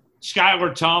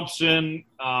Skylar Thompson,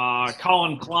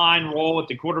 Colin Klein role at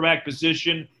the quarterback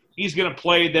position. He's going to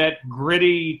play that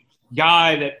gritty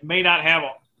guy that may not have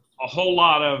a whole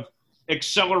lot of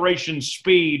acceleration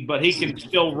speed, but he can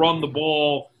still run the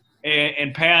ball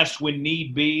and pass when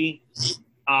need be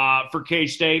for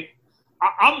K-State.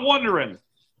 I'm wondering,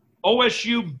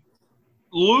 OSU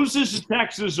loses to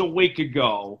Texas a week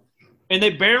ago, and they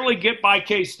barely get by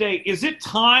K-State. Is it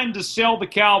time to sell the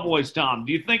Cowboys, Tom?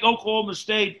 Do you think Oklahoma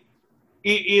State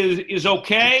is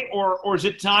okay, or is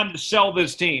it time to sell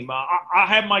this team? I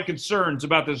have my concerns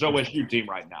about this OSU team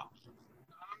right now.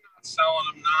 I'm not selling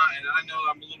them, and I know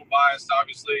I'm a little biased,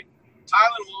 obviously.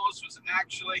 Tylan Wallace was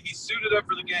actually – he suited up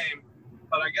for the game,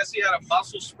 but I guess he had a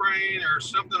muscle sprain or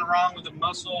something wrong with the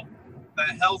muscle that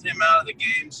held him out of the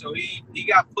game. So he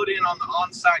got put in on the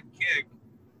onside kick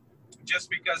just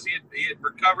because he had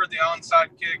recovered the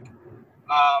onside kick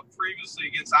previously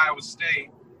against Iowa State.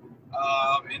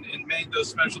 And made those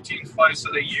special teams plays.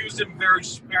 So they used him very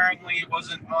sparingly. It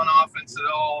wasn't on offense at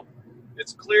all.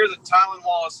 It's clear that Tylan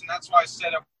Wallace, and that's why I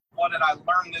said, what did I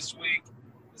learn this week,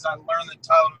 is I learned that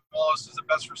Tylan Wallace is the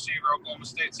best receiver Oklahoma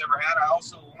State's ever had. I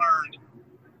also learned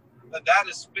that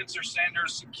is Spencer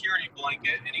Sanders' security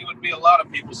blanket, and he would be a lot of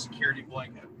people's security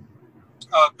blanket.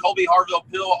 Colby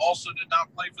Harville-Pill also did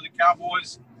not play for the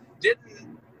Cowboys.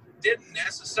 Didn't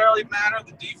necessarily matter.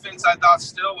 The defense, I thought,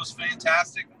 still was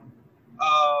fantastic.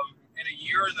 In a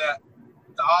year that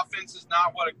the offense is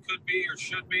not what it could be or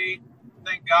should be.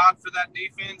 Thank God for that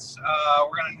defense.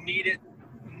 We're going to need it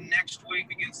next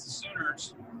week against the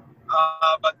Sooners.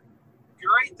 But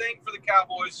great thing for the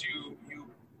Cowboys. You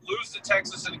lose to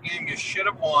Texas in a game you should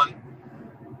have won.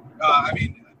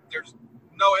 There's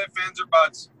no ifs, ands, or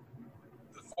buts.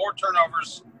 The 4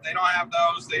 turnovers, they don't have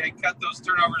those. They cut those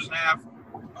turnovers in half.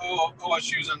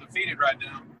 OSU's undefeated right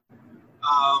now.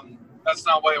 That's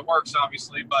not the way it works,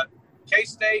 obviously. But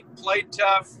K-State played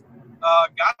tough.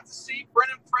 Got to see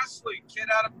Brennan Presley, kid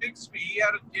out of Bixby. He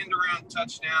had an end-around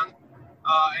touchdown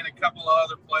and a couple of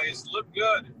other plays. Looked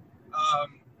good.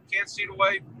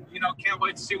 Can't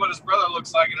wait to see what his brother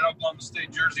looks like in an Oklahoma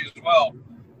State jersey as well.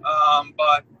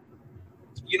 But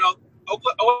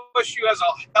OSU has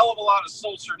a hell of a lot of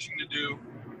soul-searching to do.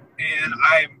 And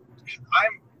I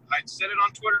said it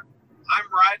on Twitter. I'm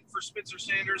riding for Spencer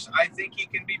Sanders. I think he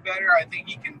can be better. I think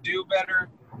he can do better.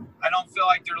 I don't feel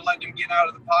like they're letting him get out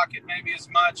of the pocket maybe as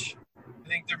much. I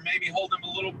think they're maybe holding him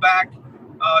a little back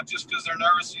just because they're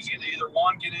nervous he's going to either,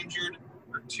 1, get injured,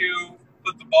 or 2,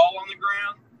 put the ball on the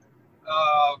ground.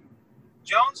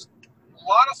 Jones, a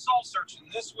lot of soul searching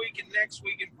this week and next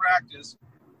week in practice.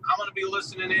 I'm going to be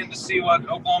listening in to see what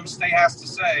Oklahoma State has to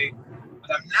say.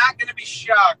 But I'm not going to be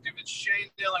shocked if it's Shane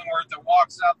Dillingworth that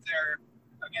walks out there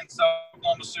against the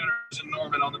Oklahoma Sooners in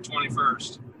Norman on the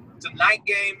 21st. It's a night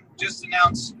game, just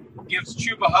announced. Gives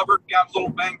Chuba Hubbard, got a little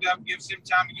banged up, gives him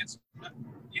time to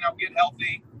get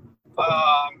healthy.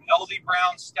 LD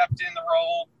Brown stepped in the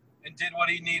role and did what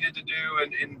he needed to do.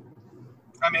 And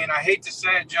I hate to say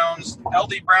it, Jones,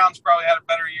 LD Brown's probably had a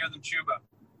better year than Chuba.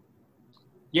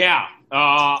 Yeah,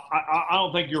 I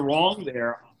don't think you're wrong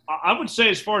there. I would say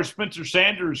as far as Spencer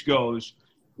Sanders goes,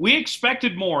 we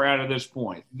expected more out of this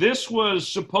point. This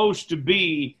was supposed to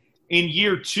be in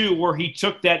year 2 where he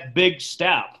took that big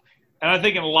step. And I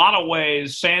think in a lot of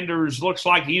ways, Sanders looks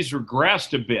like he's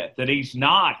regressed a bit, that he's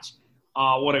not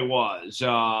what he was.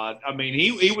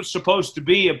 He was supposed to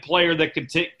be a player that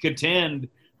could contend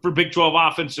for Big 12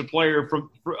 Offensive Player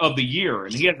of the Year,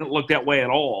 and he hasn't looked that way at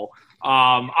all.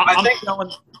 I'm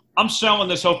selling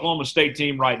this Oklahoma State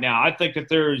team right now. I think that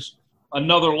there's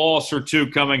another loss or 2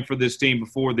 coming for this team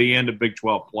before the end of Big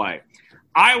 12 play.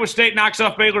 Iowa State knocks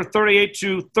off Baylor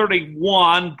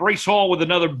 38-31. Brace Hall with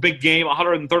another big game,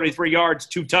 133 yards,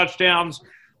 2 touchdowns.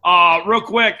 Real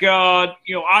quick,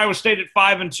 Iowa State at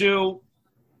 5-2.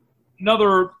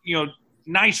 Another,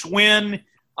 nice win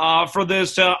for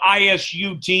this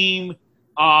ISU team.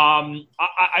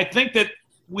 I think that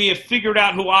we have figured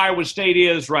out who Iowa State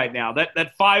is right now.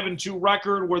 That 5-2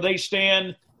 record where they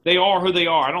stand, they are who they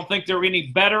are. I don't think they're any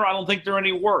better. I don't think they're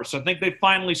any worse. I think they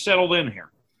finally settled in here.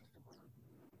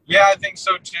 Yeah, I think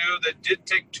so too. That did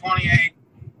take 28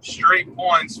 straight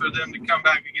points for them to come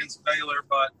back against Baylor.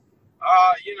 But,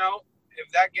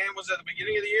 if that game was at the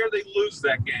beginning of the year, they lose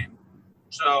that game.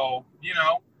 So,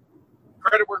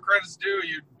 credit where credit's due.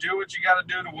 You do what you got to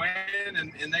do to win,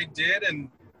 and they did. And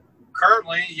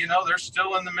currently, they're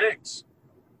still in the mix.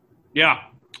 Yeah.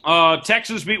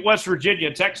 Texas beat West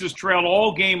Virginia. Texas trailed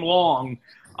all game long,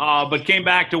 but came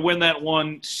back to win that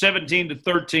one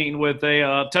 17-13 with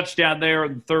a touchdown there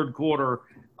in the third quarter.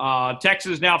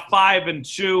 Texas now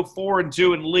 5-2,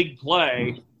 4-2 in league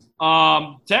play.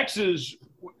 Texas,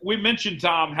 we mentioned,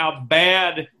 Tom, how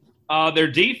bad their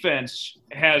defense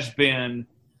has been,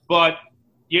 but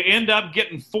you end up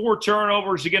getting 4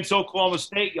 turnovers against Oklahoma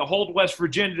State. You hold West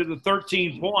Virginia to the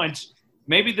 13 points.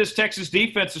 Maybe this Texas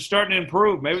defense is starting to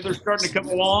improve. Maybe they're starting to come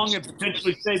along and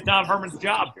potentially save Tom Herman's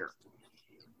job here.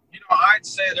 I'd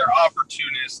say they're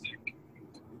opportunistic.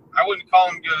 I wouldn't call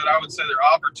them good. I would say they're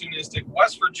opportunistic.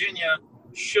 West Virginia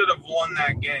should have won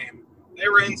that game. They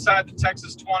were inside the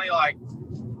Texas 20. Like,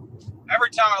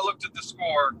 every time I looked at the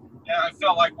score, and I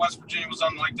felt like West Virginia was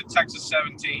on, like, the Texas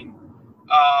 17.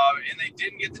 And they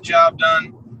didn't get the job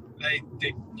done. They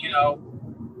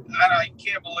and I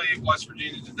can't believe West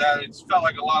Virginia did that. It felt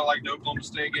like a lot like the Oklahoma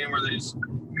State game where they just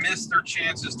missed their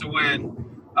chances to win.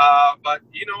 But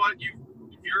you know what? If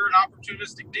you're an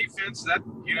opportunistic defense, that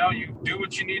you do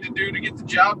what you need to do to get the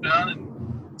job done,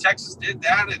 and Texas did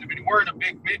that. And, we're in a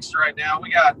big mix right now.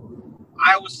 We got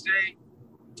Iowa State,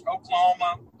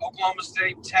 Oklahoma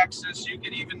State, Texas. You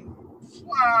could even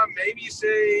maybe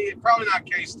say probably not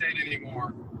K-State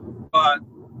anymore, but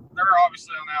they're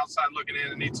obviously on the outside looking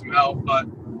in and need some help. But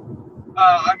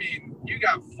you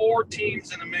got 4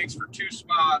 teams in the mix for 2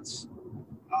 spots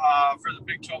for the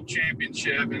Big 12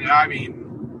 championship, and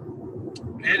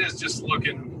it is just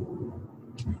looking.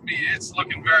 It's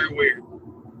looking very weird.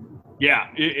 Yeah,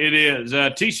 it is.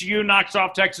 TCU knocks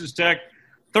off Texas Tech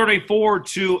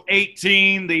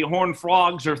 34-18. The Horned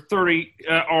Frogs are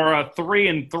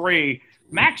 3-3.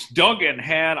 Max Duggan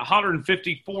had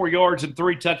 154 yards and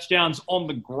 3 touchdowns on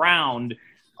the ground.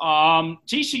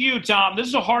 TCU, Tom, this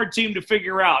is a hard team to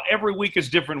figure out. Every week is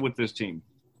different with this team.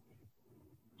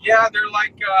 Yeah, they're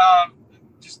like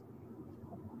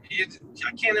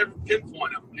I can't ever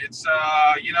pinpoint them. It's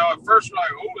at first we're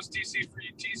like, oh, is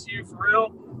TCU for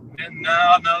real? And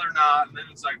no, they're not. And then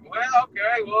it's like, well,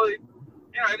 okay, well, it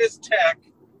is Tech,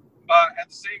 but at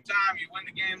the same time, you win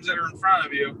the games that are in front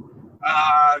of you.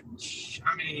 I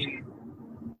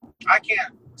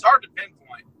can't. It's hard to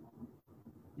pinpoint.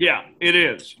 Yeah, it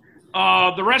is.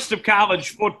 The rest of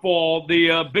college football,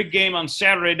 the big game on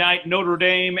Saturday night, Notre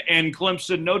Dame and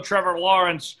Clemson. No Trevor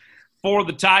Lawrence for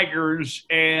the Tigers,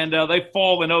 and they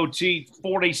fall in OT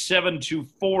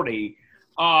 47-40.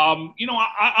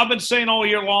 I've been saying all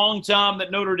year long, Tom,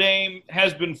 that Notre Dame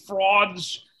has been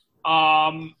frauds.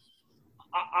 I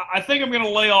think I'm going to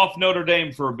lay off Notre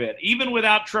Dame for a bit. Even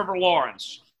without Trevor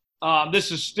Lawrence,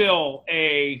 this is still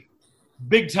a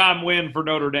big-time win for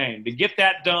Notre Dame. To get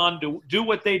that done, to do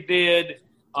what they did,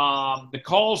 the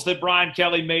calls that Brian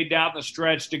Kelly made down the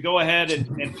stretch, to go ahead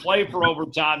and play for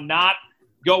overtime, not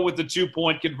go with the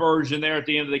 2-point conversion there at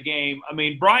the end of the game.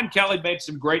 Brian Kelly made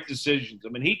some great decisions.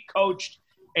 He coached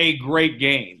a great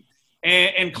game.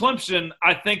 And Clemson,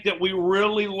 I think that we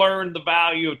really learned the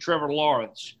value of Trevor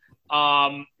Lawrence.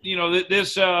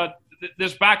 This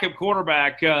backup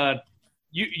quarterback,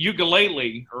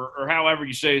 Ukulele, or however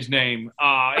you say his name,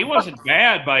 he wasn't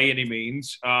bad by any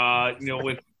means,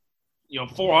 with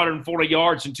 440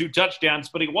 yards and 2 touchdowns,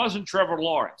 but he wasn't Trevor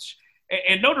Lawrence.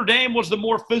 And Notre Dame was the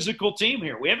more physical team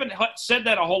here. We haven't said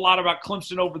that a whole lot about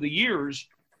Clemson over the years,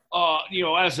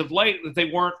 as of late, that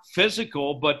they weren't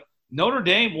physical, but Notre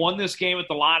Dame won this game at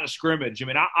the line of scrimmage.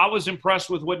 I was impressed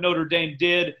with what Notre Dame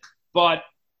did, but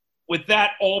with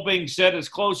that all being said, as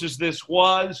close as this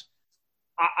was,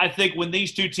 I think when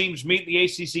these two teams meet in the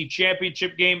ACC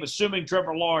championship game, assuming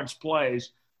Trevor Lawrence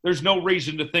plays, there's no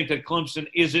reason to think that Clemson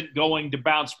isn't going to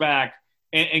bounce back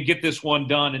and get this one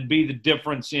done and be the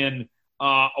difference in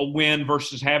a win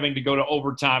versus having to go to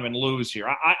overtime and lose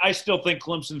here. I still think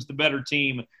Clemson's the better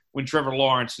team when Trevor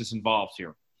Lawrence is involved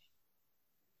here.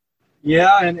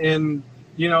 Yeah, and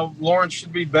Lawrence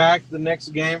should be back the next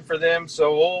game for them,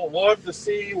 so we'll have to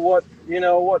see what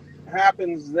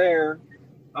happens there.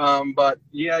 But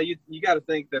yeah, you got to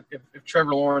think that if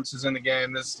Trevor Lawrence is in the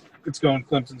game, it's going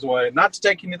Clemson's way. Not to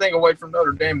take anything away from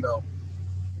Notre Dame, though.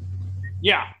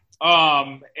 Yeah,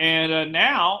 and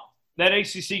now that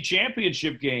ACC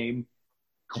championship game,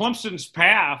 Clemson's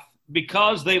path,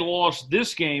 because they lost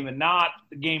this game and not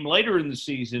the game later in the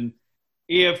season,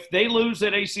 if they lose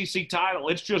that ACC title,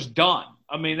 it's just done.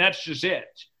 That's just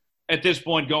it at this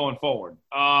point going forward.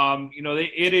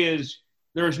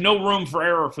 There's no room for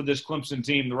error for this Clemson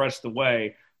team the rest of the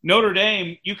way. Notre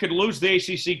Dame, you could lose the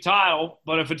ACC title,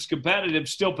 but if it's competitive,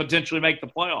 still potentially make the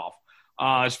playoff.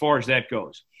 as far as that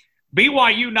goes.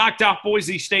 BYU knocked off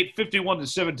Boise State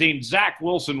 51-17. Zach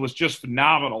Wilson was just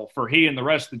phenomenal for he and the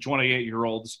rest of the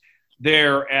 28-year-olds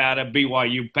there at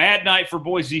BYU. Bad night for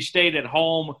Boise State at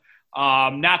home.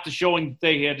 Not the showing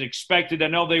they had expected. I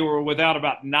know they were without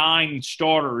about 9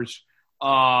 starters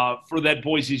for that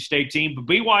Boise State team. But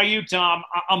BYU, Tom,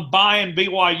 I'm buying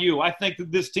BYU. I think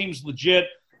that this team's legit.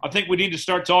 I think we need to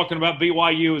start talking about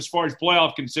BYU as far as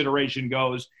playoff consideration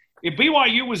goes. If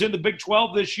BYU was in the Big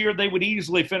 12 this year, they would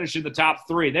easily finish in the top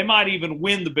 3. They might even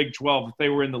win the Big 12 if they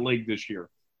were in the league this year.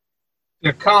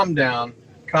 Yeah, calm down.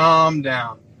 Calm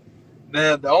down.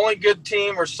 The only good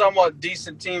team or somewhat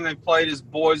decent team they played is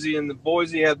Boise, and the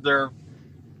Boise had their,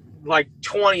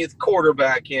 20th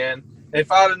quarterback in.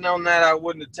 If I'd have known that, I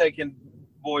wouldn't have taken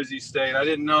Boise State. I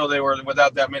didn't know they were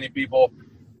without that many people.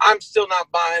 I'm still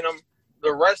not buying them.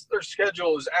 The rest of their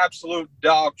schedule is absolute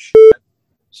dog shit.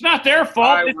 It's not their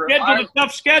fault. They scheduled a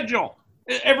tough schedule.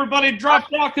 Everybody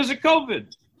dropped out because of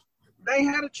COVID. They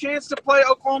had a chance to play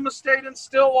Oklahoma State in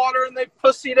Stillwater, and they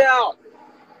pussied out.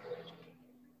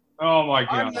 Oh, my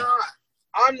God.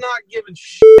 I'm not giving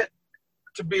shit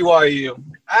to BYU.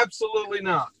 Absolutely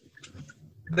not.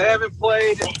 They haven't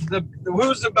played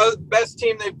who's the best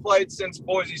team they've played since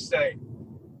Boise State?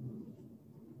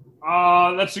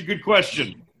 That's a good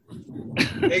question.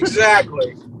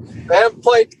 Exactly. They haven't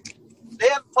played shit. They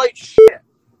haven't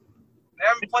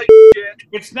played shit.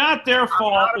 It's not their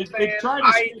fault. They tried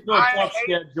to schedule a tough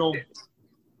schedule.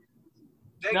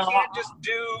 They can't just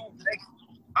do.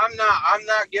 I'm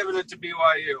not giving it to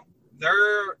BYU.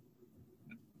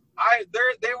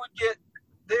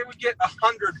 They would get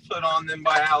 100 put on them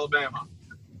by Alabama.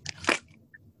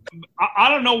 I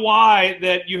don't know why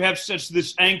that you have such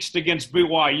this angst against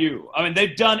BYU. I mean,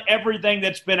 they've done everything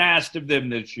that's been asked of them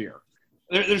this year.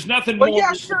 There's nothing more.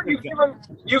 Yeah, sure. You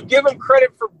give them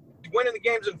credit for winning the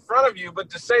games in front of you, but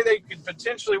to say they could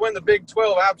potentially win the Big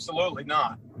 12, absolutely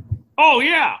not. Oh,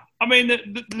 yeah. I mean,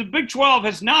 the Big 12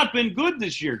 has not been good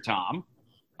this year, Tom.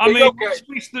 Let's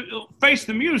face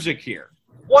the music here.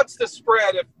 What's the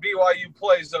spread if BYU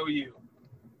plays OU?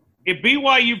 If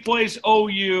BYU plays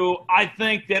OU, I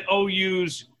think that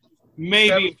OU's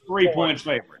maybe a 3-point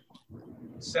favorite.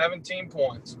 17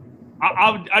 points.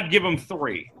 I'd give them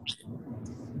 3.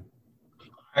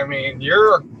 I mean,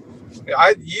 you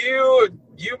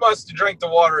must have drank the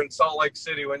water in Salt Lake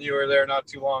City when you were there not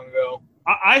too long ago.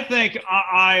 I think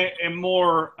I am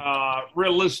more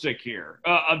realistic here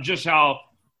of just how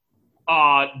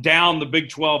down the Big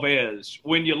 12 is.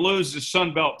 When you lose to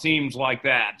Sun Belt teams like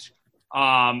that,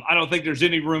 I don't think there's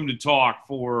any room to talk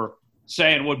for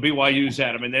saying what BYU's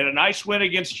had. I mean, they had a nice win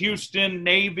against Houston,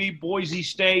 Navy, Boise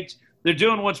State. They're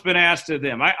doing what's been asked of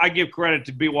them. I give credit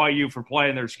to BYU for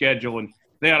playing their schedule, and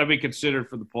they ought to be considered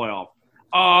for the playoff.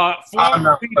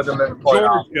 Florida beat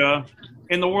Georgia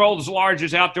in the world's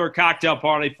largest outdoor cocktail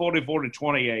party,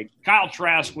 44-28. Kyle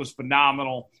Trask was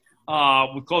phenomenal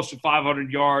with close to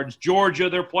 500 yards. Georgia,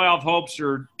 their playoff hopes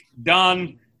are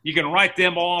done. You can write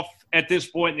them off at this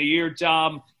point in the year,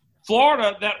 Tom.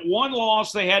 Florida, that one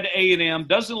loss they had to A&M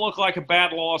doesn't look like a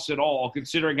bad loss at all,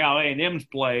 considering how A&M's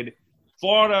played.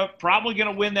 Florida probably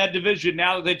going to win that division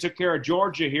now that they took care of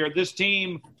Georgia here. This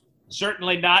team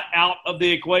certainly not out of the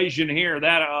equation here.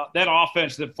 That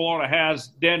offense that Florida has,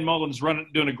 Dan Mullen's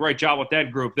doing a great job with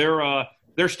that group.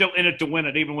 They're still in it to win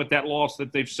it, even with that loss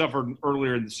that they've suffered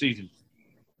earlier in the season.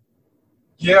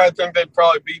 Yeah, I think they'd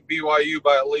probably beat BYU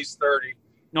by at least 30.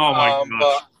 Oh, my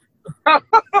gosh.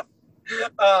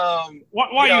 Why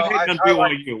are you hating on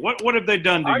BYU? What have they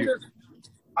done to you?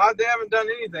 They haven't done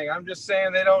anything. I'm just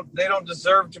saying they don't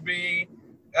deserve to be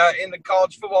in the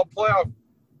college football playoff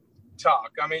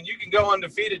talk. I mean, you can go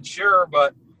undefeated, sure,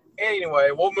 but anyway,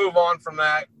 we'll move on from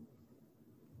that.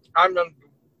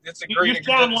 It's a great. You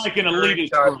sound like an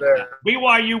elitist there.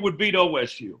 BYU would beat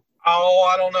OSU. Oh,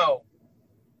 I don't know.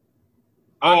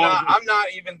 I'm not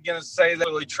even going to say that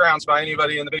really trounced by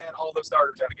anybody in the Big Ten, all those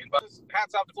starters again. But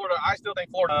hats off to Florida. I still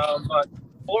think Florida, but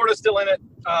Florida's still in it.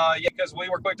 Because we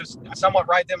were quick to somewhat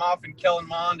write them off in Kellen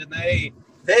Mond, and they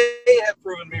have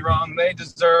proven me wrong. They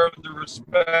deserve the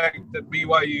respect that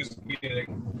BYU's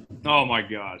getting. Oh, my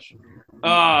gosh.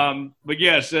 But,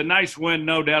 yes, a nice win,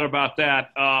 no doubt about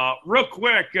that. Real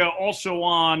quick, also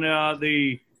on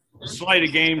the slate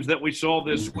of games that we saw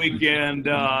this weekend,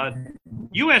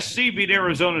 USC beat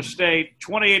Arizona State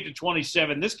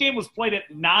 28-27. This game was played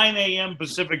at 9 a.m.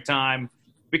 Pacific time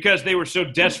because they were so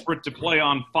desperate to play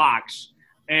on Fox.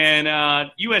 And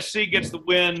USC gets the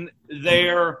win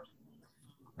there.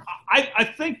 I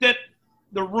think that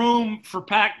the room for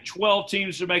Pac-12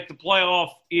 teams to make the playoff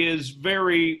is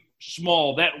very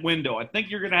small, that window. I think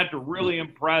you're going to have to really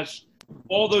impress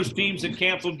all those teams that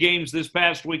canceled games this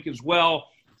past week as well.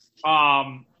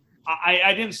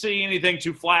 I didn't see anything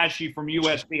too flashy from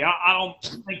USC. I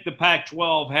don't think the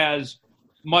Pac-12 has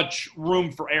much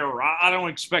room for error. I don't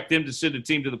expect them to send a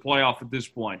team to the playoff at this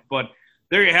point. But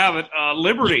there you have it.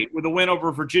 Liberty with a win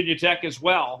over Virginia Tech as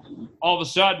well. All of a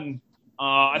sudden,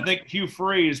 I think Hugh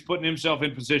Freeze is putting himself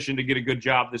in position to get a good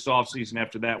job this offseason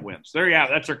after that win. So there you have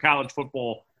it. That's our college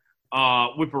football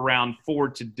whip around for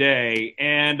today.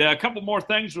 And a couple more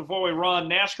things before we run.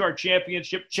 NASCAR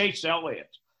Championship, Chase Elliott.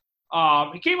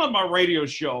 He came on my radio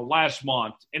show last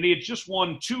month, and he had just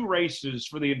won 2 races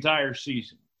for the entire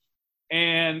season.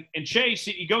 And Chase,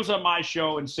 he goes on my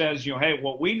show and says, hey,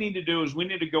 what we need to do is we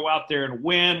need to go out there and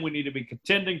win. We need to be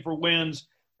contending for wins.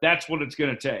 That's what it's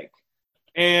going to take.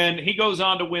 And he goes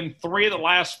on to win 3 of the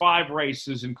last 5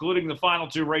 races, including the final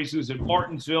 2 races in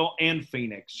Martinsville and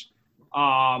Phoenix.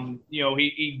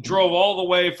 He drove all the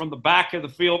way from the back of the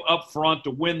field up front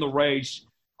to win the race.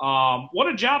 What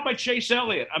a job by Chase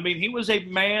Elliott. I mean, he was a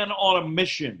man on a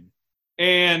mission.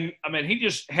 And, he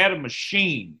just had a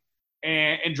machine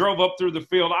and drove up through the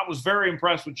field. I was very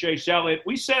impressed with Chase Elliott.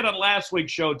 We said on last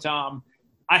week's show, Tom,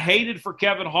 I hated for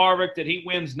Kevin Harvick that he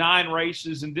wins 9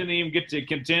 races and didn't even get to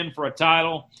contend for a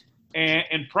title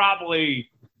and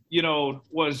probably, he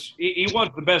was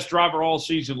the best driver all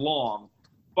season long.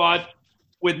 But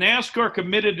with NASCAR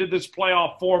committed to this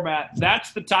playoff format,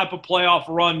 that's the type of playoff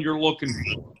run you're looking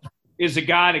for, is a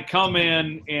guy to come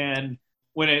in and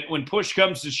when push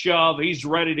comes to shove, he's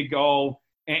ready to go.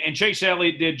 And Chase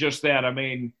Elliott did just that.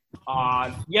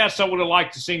 Yes, I would have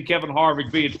liked to seen Kevin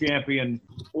Harvick be a champion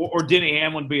or Denny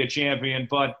Hamlin be a champion,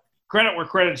 but credit where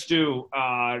credit's due.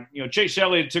 Chase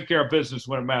Elliott took care of business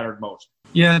when it mattered most.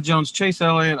 Yeah, Jones, Chase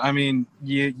Elliott,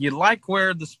 you like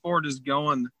where the sport is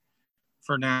going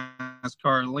for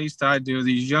NASCAR. At least I do.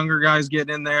 These younger guys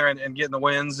getting in there and getting the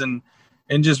wins and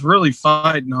just really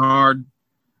fighting hard.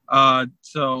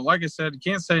 So, like I said,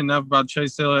 can't say enough about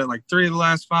Chase Elliott. Like 3 of the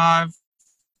last 5.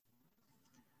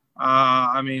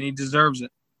 He deserves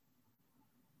it.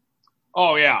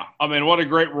 Oh, yeah. What a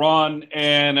great run.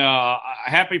 And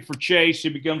happy for Chase. He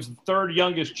becomes the 3rd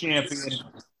youngest champion.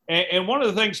 And one of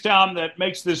the things, Tom, that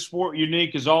makes this sport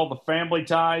unique is all the family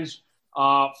ties.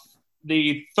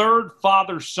 The 3rd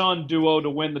father-son duo to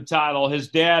win the title. His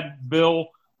dad, Bill,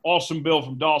 Awesome Bill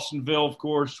from Dawsonville, of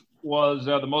course, was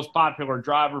the most popular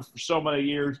driver for so many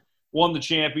years, won the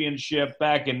championship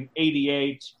back in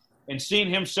 '88. And seeing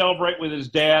him celebrate with his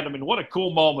dad, what a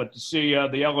cool moment to see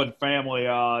the Elliott family,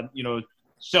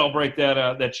 celebrate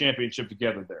that championship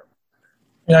together there.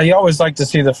 Yeah, you always like to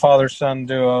see the father-son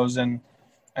duos. And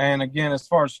again, as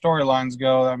far as storylines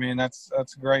go,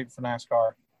 that's great for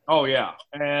NASCAR. Oh, yeah.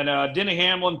 And Denny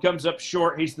Hamlin comes up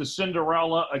short. He's the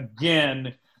Cinderella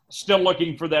again, still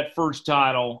looking for that first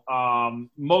title.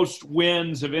 Most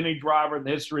wins of any driver in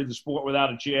the history of the sport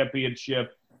without a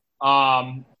championship.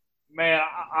 Man,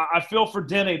 I feel for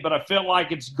Denny, but I feel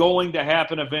like it's going to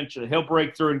happen eventually. He'll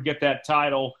break through and get that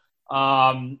title.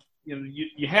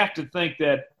 You have to think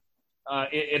that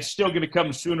it's still going to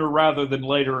come sooner rather than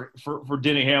later for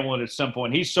Denny Hamlin at some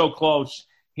point. He's so close.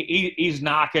 He's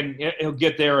knocking. He'll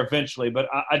get there eventually. But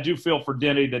I do feel for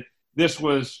Denny that this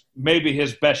was maybe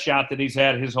his best shot that he's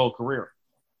had his whole career.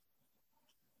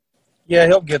 Yeah,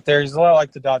 he'll get there. He's a lot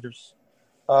like the Dodgers.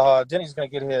 Denny's going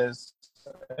to get his.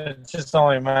 It's just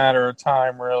only a matter of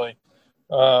time, really.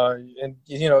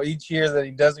 Each year that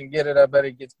he doesn't get it, I bet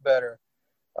he gets better.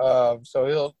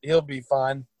 So he'll be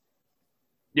fine.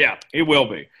 Yeah, he will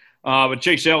be. But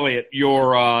Chase Elliott,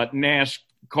 your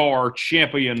NASCAR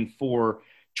champion for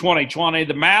 2020.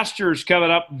 The Masters coming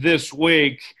up this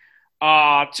week.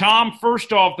 Tom,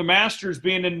 first off, the Masters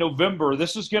being in November,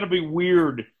 this is going to be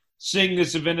weird seeing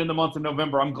this event in the month of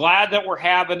November. I'm glad that we're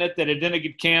having it, that it didn't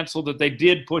get canceled, that they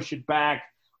did push it back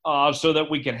so that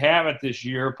we could have it this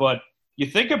year. But you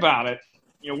think about it,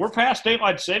 we're past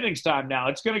daylight savings time now.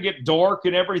 It's going to get dark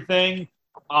and everything.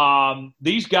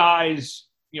 These guys,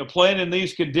 playing in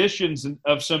these conditions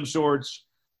of some sorts,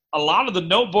 a lot of the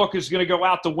notebook is going to go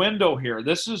out the window here.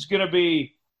 This is going to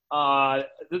be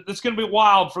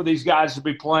wild for these guys to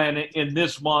be playing in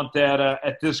this month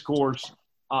at this course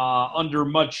under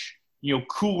much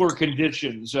cooler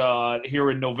conditions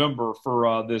here in November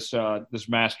for this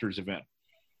Masters event.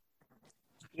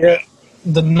 Yeah,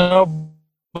 the notebook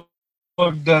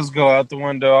does go out the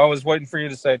window. I was waiting for you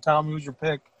to say, Tom, who's your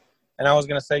pick? And I was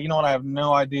going to say, I have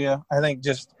no idea. I think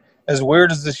just as weird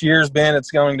as this year's been,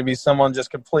 it's going to be someone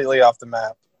just completely off the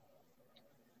map.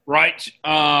 Right.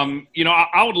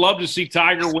 I would love to see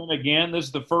Tiger win again. This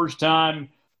is the first time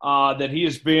that he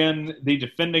has been the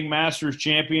defending Masters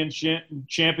champion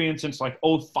since like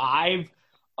 '05.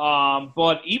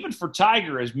 But even for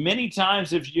Tiger, as many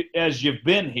times as you've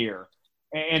been here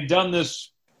and done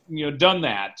this, done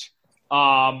that,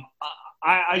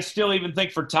 I still even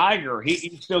think for Tiger,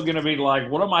 he's still going to be like,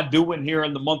 what am I doing here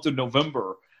in the month of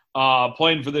November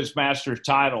playing for this Masters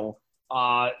title?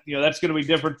 That's going to be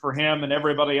different for him and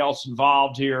everybody else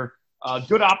involved here.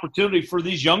 Good opportunity for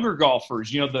these younger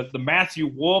golfers, the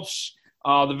Matthew Wolfs,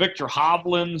 the Victor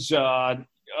Hovlands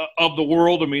of the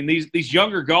world. I mean, these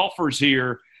younger golfers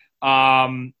here,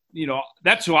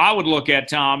 that's who I would look at,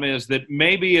 Tom, is that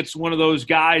maybe it's one of those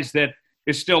guys that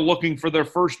is still looking for their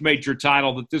first major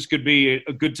title, that this could be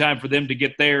a good time for them to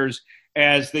get theirs,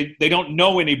 as they don't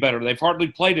know any better. They've hardly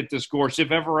played at this course, if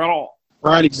ever at all.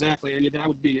 Right, exactly. And I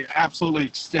would be absolutely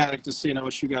ecstatic to see an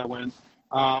OSU guy win.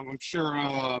 I'm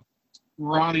sure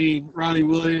Ronnie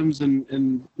Williams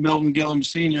and Melvin Gillum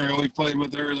Sr., who we played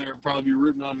with earlier, probably be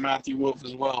rooting on Matthew Wolf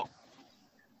as well.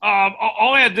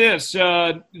 I'll add this.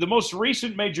 The most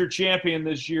recent major champion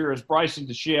this year is Bryson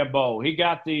DeChambeau. He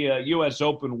got the U.S.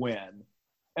 Open win.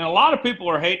 And a lot of people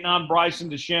are hating on Bryson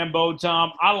DeChambeau,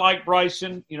 Tom. I like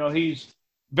Bryson. He's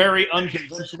very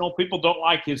unconventional. People don't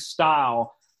like his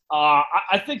style.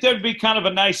 I think that would be kind of a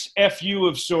nice FU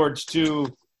of sorts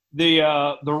to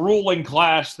the ruling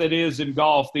class that is in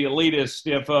golf, the elitist,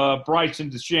 if Bryson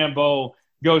DeChambeau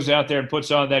goes out there and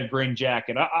puts on that green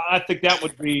jacket. I think that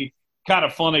would be kind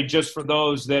of funny just for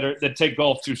those that take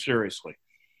golf too seriously.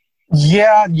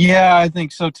 Yeah, I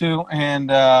think so too. And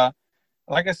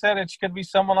like I said, it could be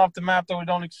someone off the map that we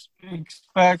don't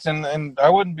expect, and I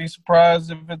wouldn't be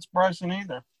surprised if it's Bryson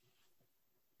either.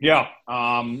 Yeah,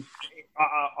 I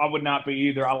would not be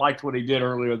either. I liked what he did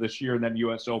earlier this year in that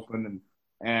U.S. Open,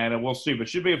 and we'll see. But it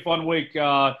should be a fun week.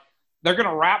 They're going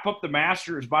to wrap up the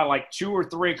Masters by like 2 or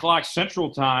 3 o'clock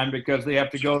Central Time because they have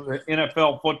to go to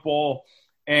NFL football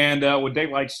and with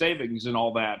daylight savings and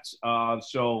all that.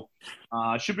 So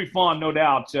it should be fun, no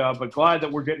doubt. But glad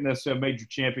that we're getting this major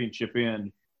championship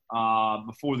in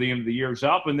before the end of the year's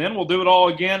up. And then we'll do it all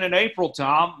again in April,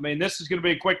 Tom. I mean, this is going to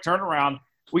be a quick turnaround.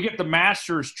 We get the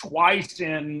Masters twice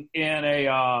in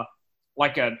a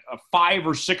 5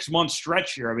 or 6 month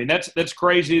stretch here. I mean, that's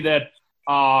crazy that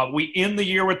we end the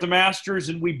year with the Masters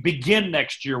and we begin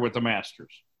next year with the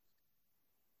Masters.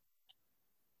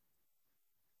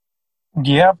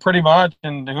 Yeah, pretty much.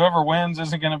 And whoever wins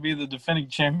isn't going to be the defending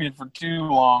champion for too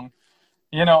long,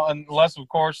 unless, of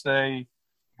course, they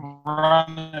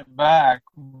run it back,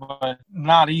 but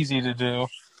not easy to do.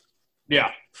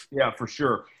 Yeah, for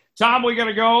sure. Tom, we got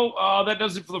to go. That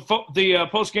does it for the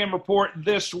post-game report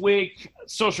this week.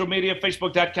 Social media,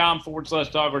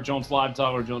 facebook.com/Tyler Jones Live,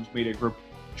 Tyler Jones Media Group.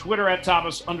 Twitter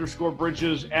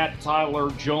 @Thomas_Bridges,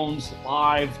 @Tyler Jones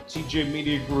Live, TJ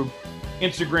Media Group.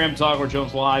 Instagram, Tyler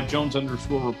Jones Live,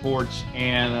 Jones_Reports,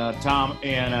 and Tom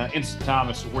and Instant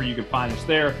Thomas, where you can find us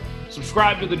there.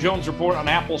 Subscribe to the Jones Report on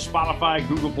Apple, Spotify,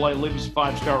 Google Play. Leave us a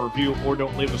 5-star review, or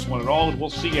don't leave us one at all. And we'll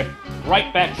see you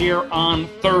right back here on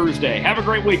Thursday. Have a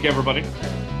great week, everybody.